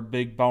here for a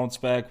big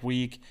bounce-back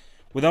week.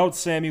 Without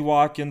Sammy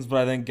Watkins,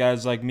 but I think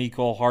guys like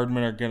Mecole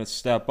Hardman are going to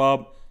step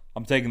up.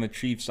 I'm taking the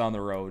Chiefs on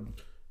the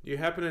road. Do you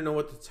happen to know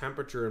what the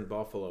temperature in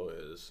Buffalo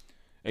is?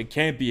 It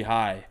can't be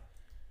high.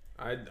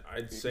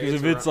 I'd say because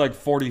if it's like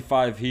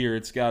 45 here,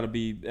 it's got to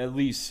be at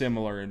least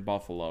similar in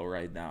Buffalo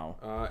right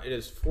now. It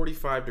is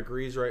 45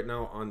 degrees right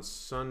now. On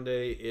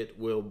Sunday, it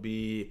will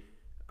be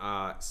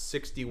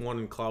 61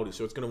 and cloudy,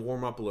 so it's going to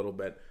warm up a little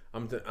bit.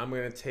 I'm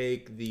going to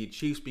take the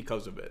Chiefs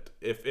because of it.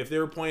 If they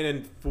were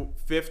playing in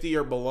 50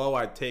 or below,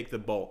 I'd take the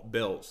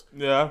Bills.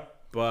 Yeah,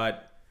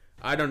 but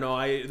I don't know.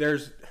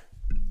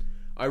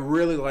 I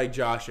really like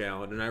Josh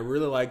Allen, and I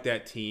really like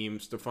that team.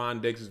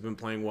 Stephon Diggs has been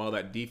playing well.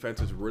 That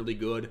defense is really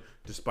good,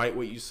 despite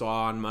what you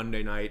saw on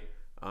Monday night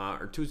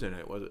or Tuesday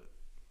night, was it?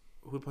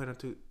 Who played on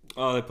Tuesday?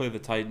 Oh, they played the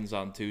Titans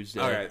on Tuesday.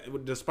 All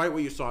right. Despite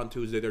what you saw on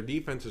Tuesday, their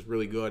defense is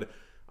really good.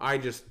 I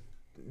just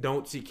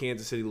don't see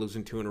Kansas City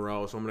losing 2 in a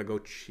row, so I'm going to go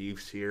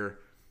Chiefs here.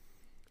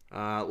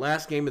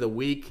 Last game of the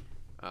week,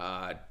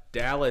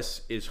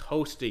 Dallas is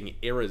hosting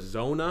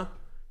Arizona.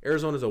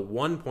 Arizona's a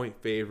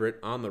 1-point favorite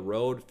on the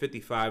road,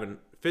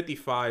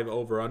 55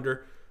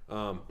 over-under.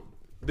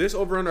 This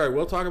over-under I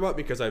will talk about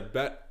because I've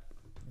bet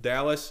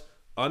Dallas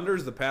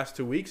unders the past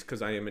 2 weeks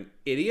because I am an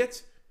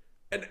idiot.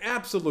 An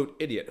absolute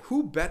idiot.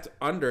 Who bets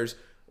unders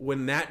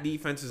when that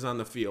defense is on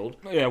the field?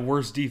 Yeah,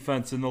 worst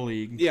defense in the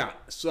league. Yeah,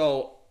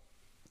 so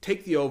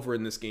take the over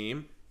in this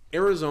game.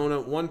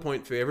 Arizona,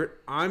 1-point favorite.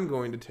 I'm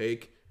going to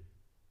take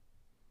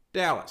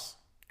Dallas.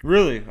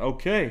 Really?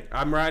 Okay.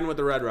 I'm riding with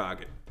the Red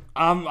Rocket.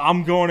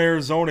 I'm going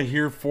Arizona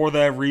here for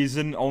that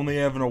reason, only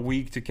having a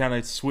week to kind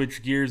of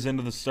switch gears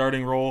into the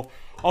starting role.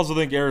 Also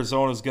think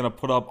Arizona's going to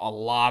put up a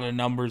lot of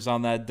numbers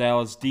on that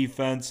Dallas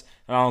defense,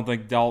 and I don't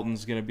think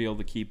Dalton's going to be able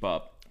to keep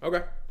up.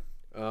 Okay.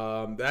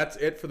 That's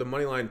it for the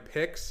moneyline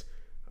picks.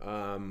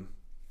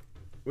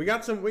 We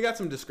got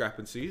some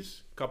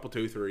discrepancies. A couple,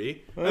 2,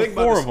 3. I think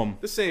four of them.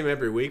 The same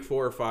every week,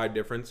 4 or 5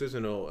 differences,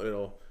 and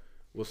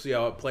we'll see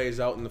how it plays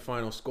out in the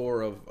final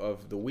score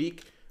of the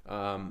week.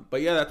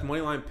 But yeah, that's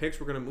moneyline picks.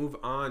 We're gonna move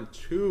on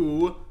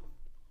to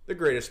the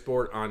greatest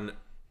sport on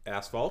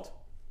asphalt,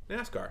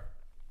 NASCAR.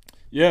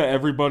 Yeah,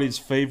 everybody's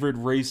favorite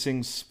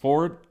racing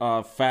sport,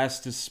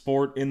 fastest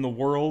sport in the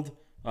world.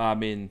 I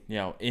mean,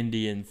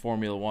 Indy and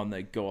Formula One,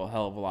 they go a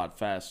hell of a lot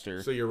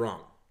faster. So you're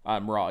wrong.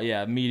 I'm wrong.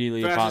 Yeah,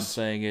 immediately upon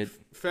saying it.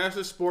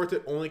 Fastest sport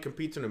that only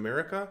competes in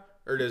America,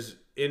 or does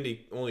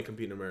Indy only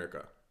compete in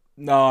America?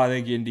 No, I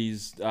think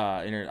Indy's.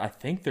 I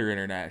think they're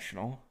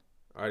international.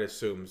 I'd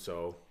assume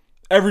so.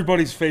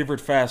 Everybody's favorite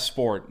fast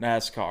sport,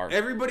 NASCAR.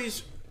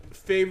 Everybody's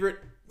favorite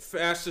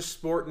fastest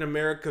sport in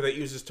America that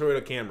uses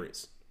Toyota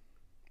Camrys.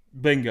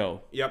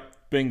 Bingo.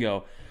 Yep.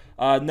 Bingo.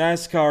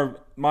 NASCAR,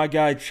 my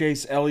guy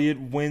Chase Elliott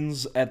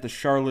wins at the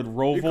Charlotte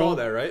Roval. You called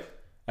that, right?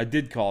 I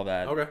did call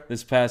that. Okay.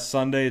 This past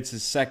Sunday, it's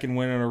his second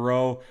win in a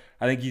row.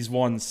 I think he's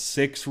won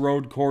 6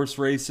 road course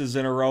races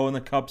in a row in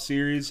the Cup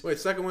Series. Wait,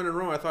 second win in a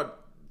row? I thought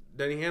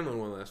Denny Hamlin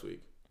won last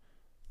week.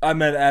 I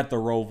meant at the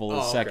Roval,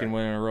 his okay. second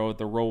win in a row at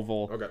the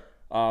Roval. Okay.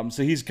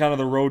 So he's kind of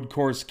the road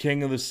course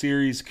king of the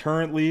series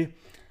currently.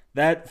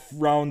 That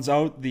rounds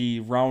out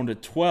the round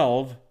of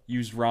 12.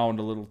 Used round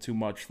a little too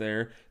much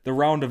there. The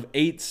round of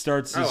 8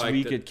 starts this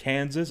week at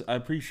Kansas. I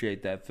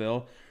appreciate that,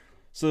 Phil.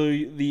 So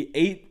the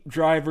 8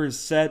 drivers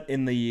set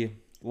in the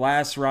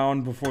last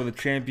round before the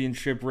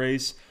championship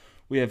race.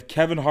 We have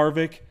Kevin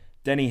Harvick,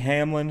 Denny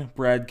Hamlin,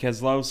 Brad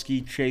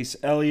Keselowski, Chase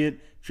Elliott,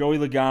 Joey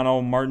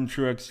Logano, Martin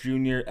Truex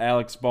Jr.,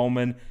 Alex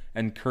Bowman,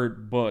 and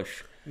Kurt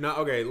Busch. No,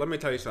 okay, let me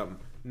tell you something.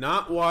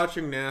 Not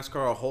watching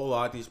NASCAR a whole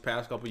lot these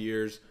past couple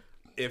years,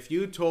 if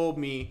you told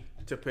me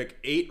to pick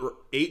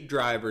eight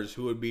drivers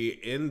who would be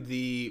in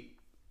the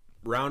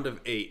round of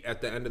 8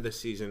 at the end of the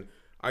season,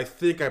 I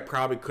think I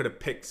probably could have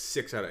picked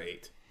 6 out of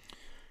 8.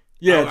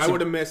 Yeah, I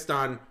would have missed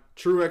on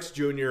Truex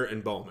Jr.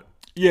 and Bowman.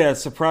 Yeah,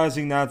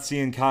 surprising not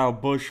seeing Kyle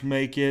Busch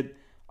make it,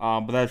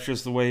 but that's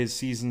just the way his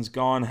season's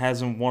gone.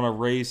 Hasn't won a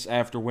race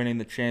after winning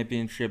the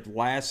championship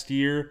last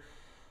year.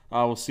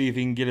 We'll see if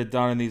he can get it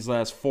done in these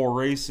last 4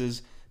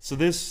 races. So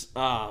this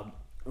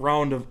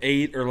round of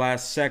 8, or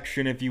last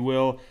section, if you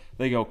will,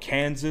 they go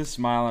Kansas,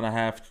 mile and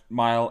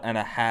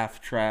a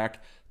half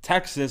track,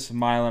 Texas,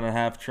 mile and a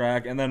half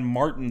track, and then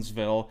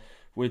Martinsville,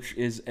 which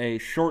is a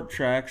short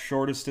track,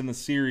 shortest in the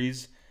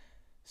series.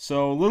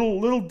 So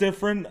little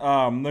different.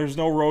 There's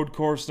no road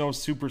course, no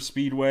super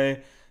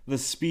speedway. The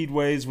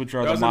speedways, which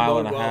are the mile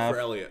and a half. For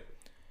Elliott.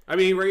 I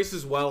mean, he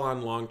races well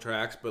on long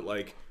tracks, but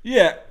like.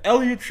 Yeah,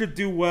 Elliott should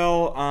do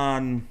well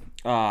on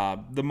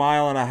the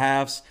mile and a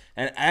halves.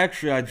 And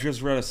actually, I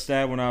just read a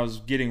stat when I was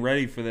getting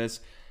ready for this.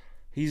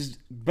 He's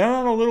been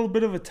on a little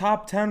bit of a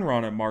top 10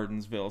 run at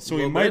Martinsville. So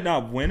he might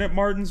not win at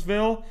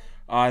Martinsville.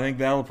 I think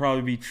that'll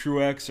probably be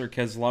Truex or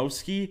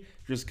Keselowski,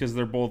 just because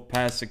they're both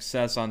past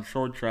success on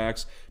short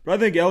tracks. But I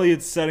think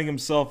Elliott's setting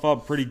himself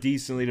up pretty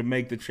decently to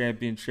make the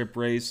championship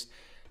race.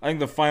 I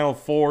think the final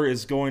 4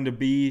 is going to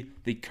be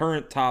the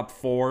current top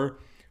 4,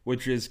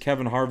 which is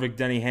Kevin Harvick,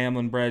 Denny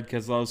Hamlin, Brad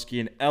Keselowski,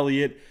 and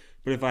Elliott.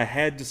 But if I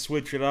had to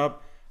switch it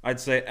up, I'd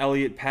say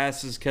Elliott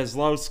passes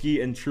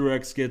Keselowski and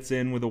Truex gets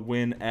in with a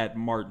win at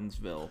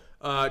Martinsville.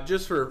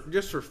 Just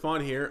for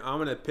fun here, I'm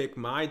going to pick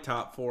my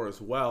top 4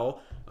 as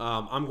well.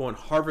 I'm going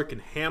Harvick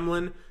and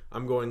Hamlin.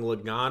 I'm going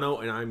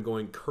Logano, and I'm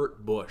going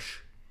Kurt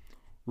Busch.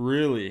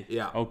 Really?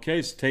 Yeah.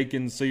 Okay,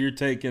 so you're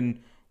taking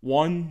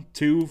 1,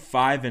 2,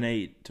 5, and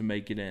 8 to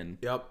make it in.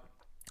 Yep.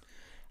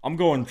 I'm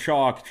going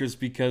chalk just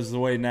because the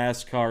way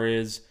NASCAR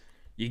is,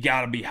 you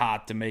got to be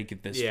hot to make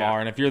it this far.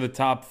 And if you're the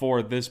top 4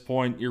 at this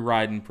point, you're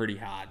riding pretty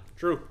hot.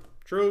 True.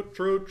 So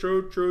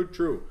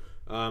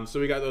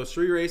we got those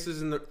 3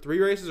 races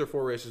or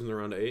 4 races in the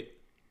round of 8?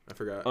 I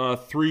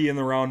forgot. 3 in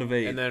the round of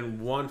 8. And then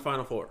 1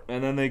 final 4.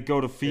 And then they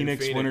go to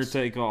Phoenix. Winner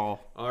take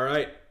all. All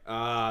right.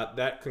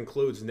 That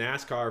concludes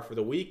NASCAR for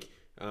the week.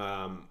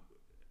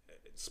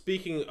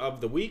 Speaking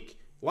of the week,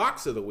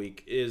 Locks of the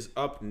Week is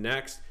up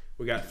next.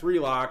 We got 3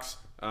 locks.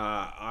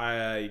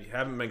 I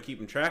haven't been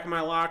keeping track of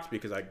my locks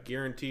because I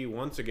guarantee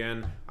once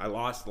again I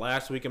lost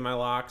last week in my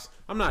locks.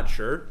 I'm not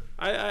sure.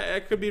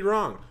 I could be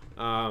wrong.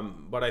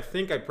 But I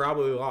think I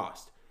probably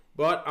lost.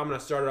 But I'm going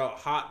to start it out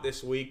hot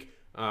this week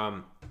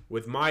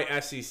with my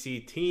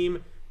SEC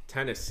team,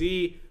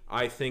 Tennessee.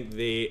 I think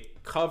they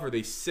cover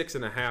the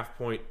 6.5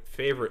 point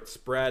favorite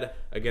spread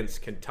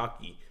against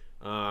Kentucky.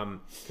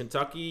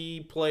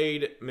 Kentucky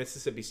played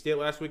Mississippi State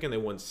last weekend. They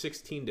won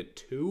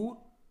 16-2.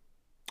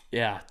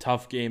 Yeah,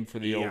 tough game for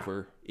the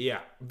over. Yeah,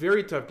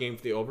 very tough game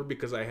for the over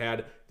because I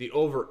had the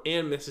over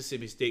and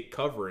Mississippi State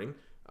covering.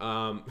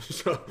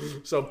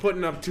 So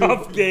putting up 2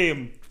 tough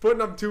game.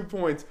 Putting up 2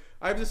 points.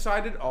 I've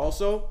decided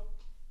also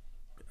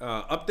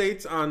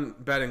Updates on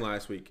betting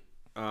last week.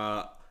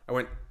 I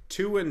went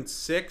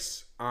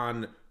 2-6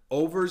 on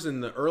overs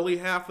in the early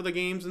half of the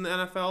games in the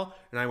NFL,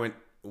 and I went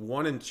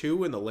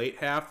 1-2 in the late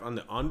half on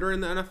the under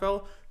in the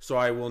NFL. So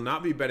I will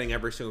not be betting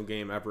every single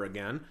game ever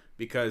again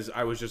because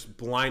I was just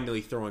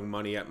blindly throwing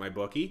money at my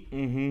bookie.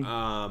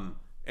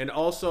 And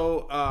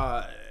also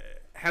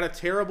had a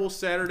terrible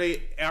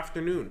Saturday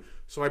afternoon.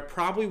 So I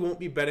probably won't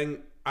be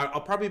betting.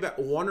 I'll probably bet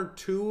 1 or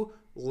 2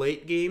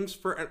 late games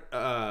for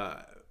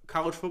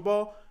college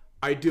football.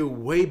 I do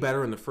way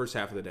better in the first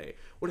half of the day.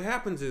 What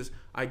happens is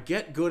I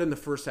get good in the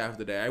first half of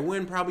the day. I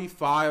win probably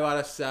 5 out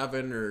of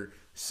 7 or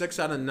 6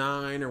 out of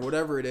 9 or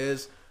whatever it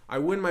is. I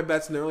win my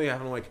bets in the early half,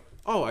 and I'm like,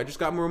 oh, I just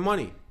got more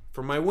money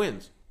for my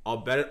wins. I'll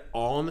bet it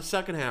all in the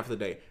second half of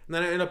the day. And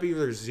then I end up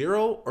either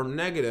 0 or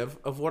negative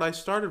of what I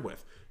started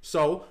with.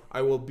 So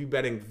I will be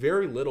betting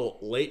very little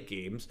late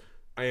games.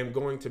 I am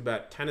going to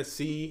bet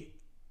Tennessee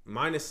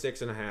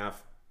 -6.5,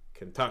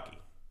 Kentucky.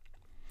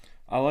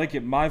 I like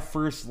it. My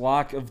first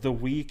lock of the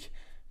week,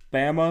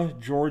 Bama,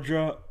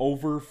 Georgia,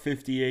 over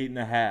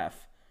 58.5.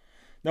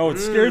 Now, what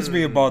scares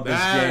me about this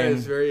game... That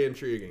is very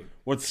intriguing.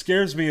 What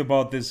scares me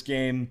about this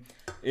game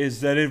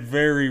is that it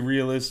very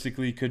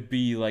realistically could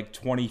be like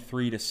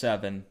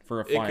 23-7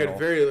 for a final. It could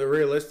very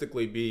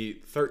realistically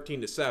be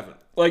 13-7.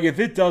 Like, if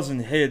it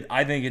doesn't hit,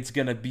 I think it's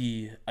going to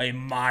be a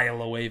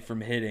mile away from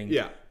hitting.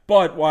 Yeah.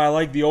 But while I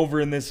like the over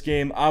in this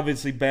game,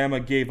 obviously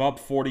Bama gave up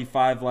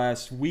 45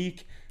 last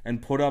week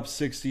and put up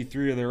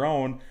 63 of their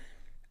own.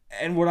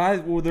 And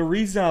the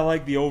reason I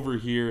like the over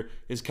here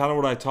is kind of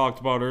what I talked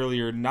about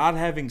earlier. Not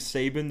having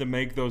Saban to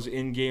make those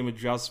in-game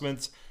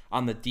adjustments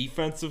on the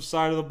defensive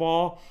side of the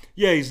ball.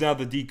 Yeah, he's not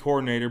the D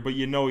coordinator, but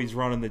you know he's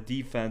running the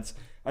defense.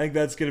 I think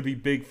that's going to be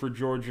big for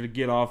Georgia to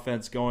get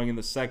offense going in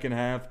the second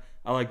half.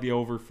 I like the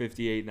over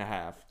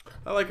 58.5.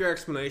 I like your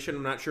explanation.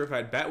 I'm not sure if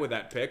I'd bet with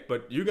that pick,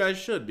 but you guys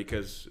should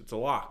because it's a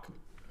lock.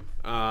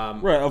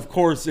 Right, of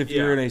course, if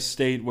you're in a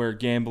state where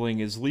gambling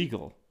is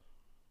legal.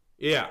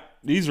 Yeah.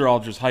 These are all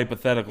just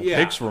hypothetical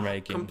picks we're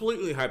making.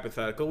 Completely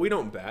hypothetical. We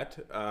don't bet.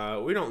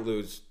 We don't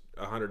lose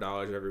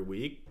 $100 every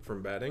week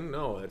from betting.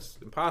 No, that's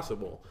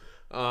impossible.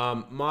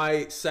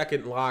 My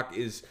second lock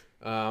is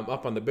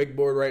up on the big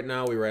board right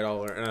now. We write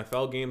all our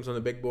NFL games on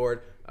the big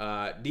board.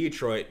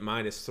 Detroit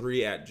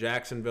 -3 at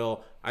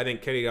Jacksonville. I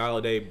think Kenny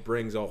Golladay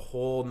brings a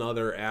whole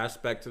nother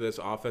aspect to this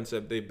offense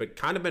that they've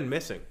kind of been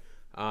missing.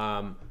 So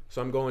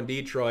I'm going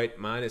Detroit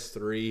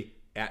 -3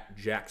 at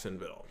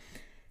Jacksonville.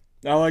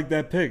 I like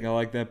that pick. I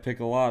like that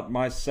pick a lot.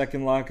 My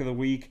second lock of the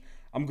week,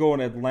 I'm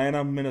going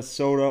Atlanta,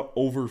 Minnesota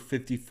over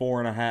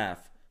 54.5.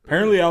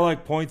 Apparently, I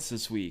like points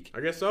this week.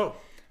 I guess so.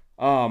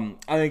 I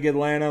think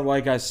Atlanta,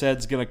 like I said,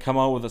 is going to come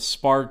out with a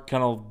spark,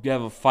 kind of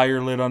have a fire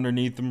lit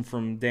underneath them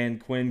from Dan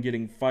Quinn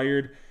getting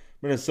fired.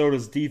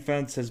 Minnesota's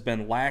defense has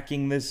been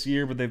lacking this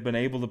year, but they've been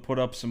able to put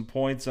up some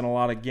points in a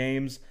lot of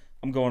games.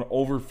 I'm going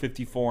over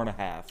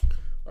 54.5.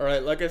 All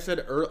right, like I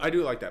said, I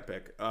do like that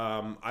pick.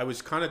 I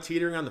was kind of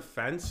teetering on the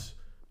fence,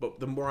 but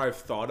the more I've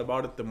thought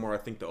about it, the more I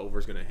think the over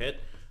is going to hit.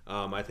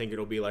 I think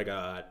it'll be like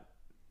a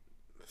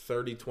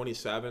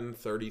 30-27,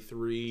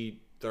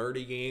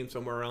 33-30 game,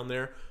 somewhere around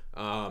there.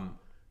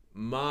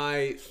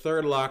 My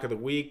third lock of the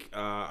week,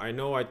 I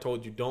know I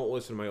told you don't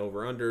listen to my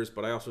over-unders,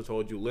 but I also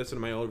told you listen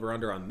to my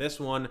over-under on this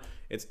one.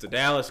 It's the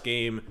Dallas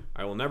game.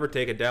 I will never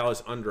take a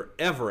Dallas under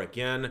ever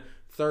again.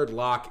 Third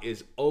lock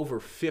is over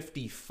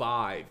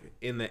 55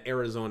 in the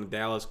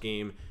Arizona-Dallas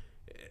game.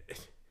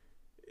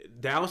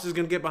 Dallas is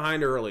going to get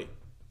behind early,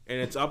 and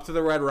it's up to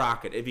the Red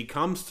Rocket. If he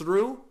comes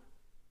through,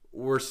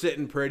 we're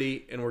sitting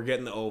pretty, and we're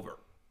getting the over.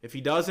 If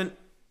he doesn't,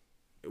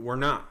 we're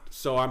not.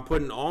 So I'm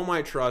putting all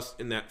my trust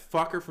in that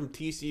fucker from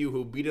TCU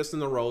who beat us in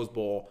the Rose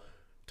Bowl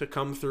to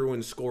come through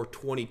and score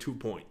 22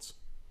 points.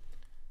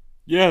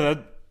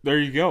 Yeah, there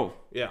you go.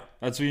 Yeah.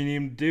 That's what you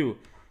need to do.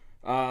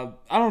 I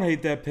don't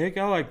hate that pick.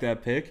 I like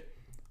that pick.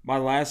 My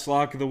last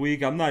lock of the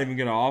week, I'm not even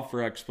going to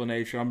offer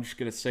explanation. I'm just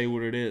going to say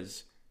what it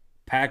is.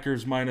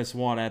 Packers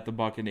 -1 at the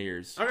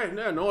Buccaneers. Okay,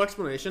 no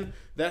explanation.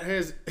 That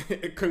has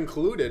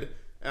concluded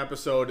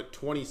episode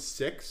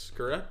 26,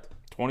 correct?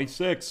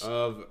 26.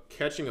 Of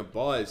Catching a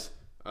Buzz.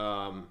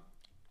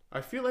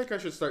 I feel like I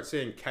should start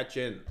saying catch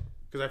in.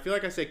 Because I feel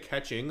like I say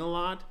catching a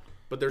lot.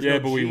 But there's no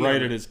but we G write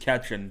on it as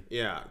catching.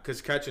 Yeah,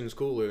 because catching's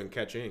cooler than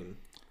catching.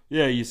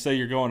 Yeah, you say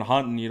you're going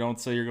hunting. You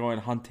don't say you're going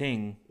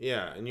hunting.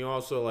 Yeah, and you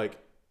also like...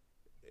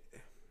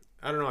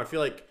 I don't know, I feel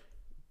like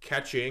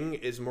catching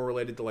is more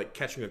related to like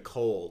catching a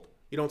cold.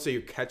 You don't say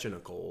you're catching a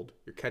cold.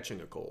 You're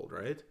catching a cold,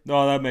 right?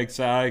 No, that makes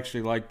sense. I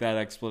actually like that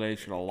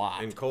explanation a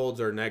lot. And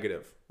colds are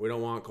negative. We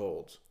don't want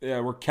colds. Yeah,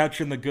 we're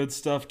catching the good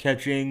stuff,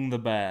 catching the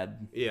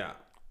bad. Yeah,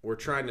 we're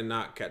trying to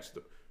not catch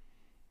the...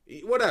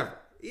 Whatever.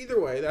 Either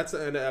way, that's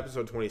the end of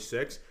episode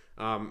 26.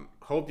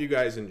 Hope you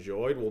guys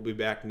enjoyed. We'll be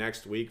back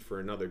next week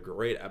for another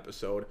great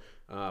episode.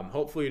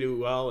 Hopefully you do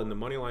well in the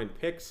Moneyline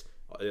picks,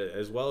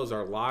 as well as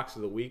our locks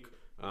of the week.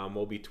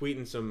 We'll be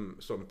tweeting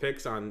some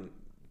picks on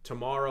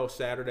tomorrow,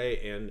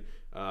 Saturday, and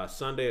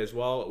Sunday as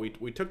well.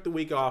 We took the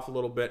week off a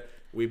little bit.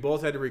 We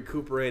both had to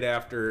recuperate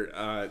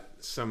after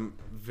some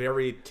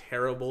very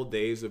terrible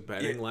days of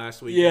betting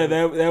last week. Yeah,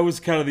 that was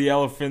kind of the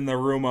elephant in the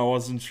room. I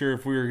wasn't sure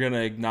if we were going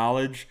to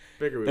acknowledge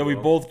that we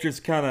both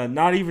just kind of,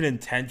 not even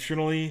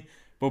intentionally,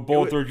 but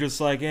both were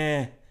just like,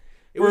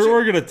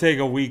 we're going to take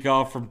a week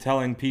off from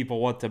telling people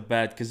what to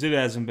bet because it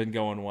hasn't been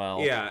going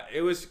well. Yeah,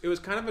 it was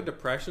kind of a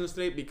depression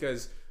state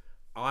because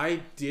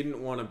I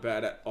didn't want to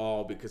bet at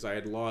all because I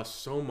had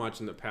lost so much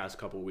in the past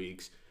couple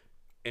weeks.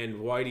 And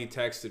Whitey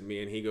texted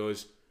me and he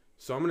goes,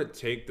 so I'm going to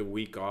take the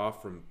week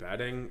off from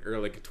betting or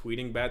like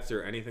tweeting bets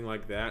or anything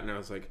like that. And I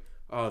was like,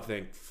 oh,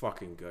 thank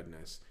fucking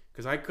goodness.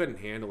 Because I couldn't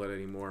handle it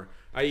anymore.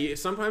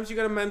 Sometimes you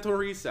got a mental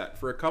reset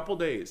for a couple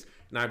days.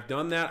 And I've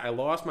done that. I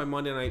lost my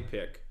Monday night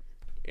pick.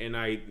 And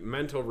I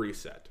mental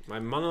reset. My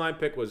Monday night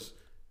pick was,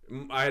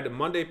 I had a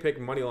Monday pick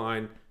money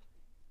line,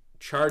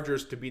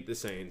 Chargers to beat the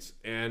Saints.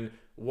 And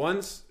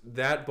once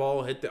that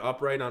ball hit the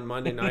upright on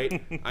Monday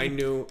night, I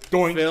knew,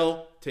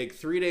 Phil, take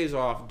 3 days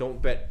off.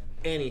 Don't bet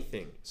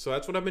anything. So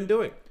that's what I've been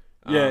doing.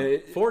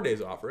 4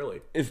 days off,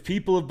 really. If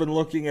people have been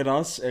looking at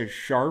us as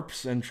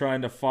sharps and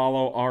trying to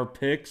follow our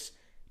picks,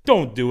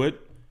 don't do it.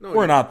 No,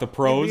 we're not the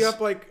pros. You'd be up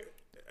like,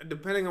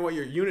 depending on what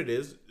your unit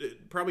is,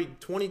 probably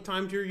 20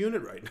 times your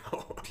unit right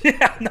now.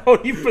 Yeah,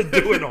 no, you've been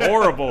doing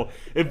horrible.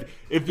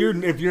 If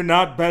you're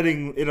not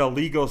betting in a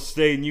legal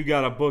state and you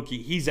got a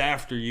bookie, he's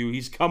after you.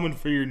 He's coming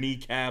for your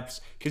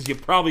kneecaps because you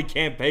probably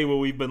can't pay what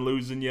we've been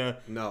losing you.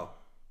 No.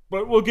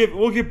 But we'll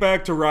get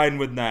back to riding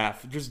with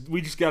Naf.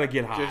 We just gotta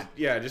get hot.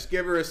 Just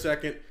give her a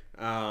second.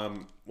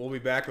 We'll be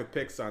back with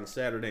picks on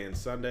Saturday and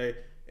Sunday.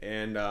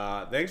 And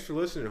thanks for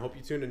listening. Hope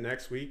you tune in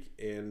next week.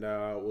 And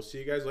we'll see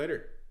you guys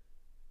later.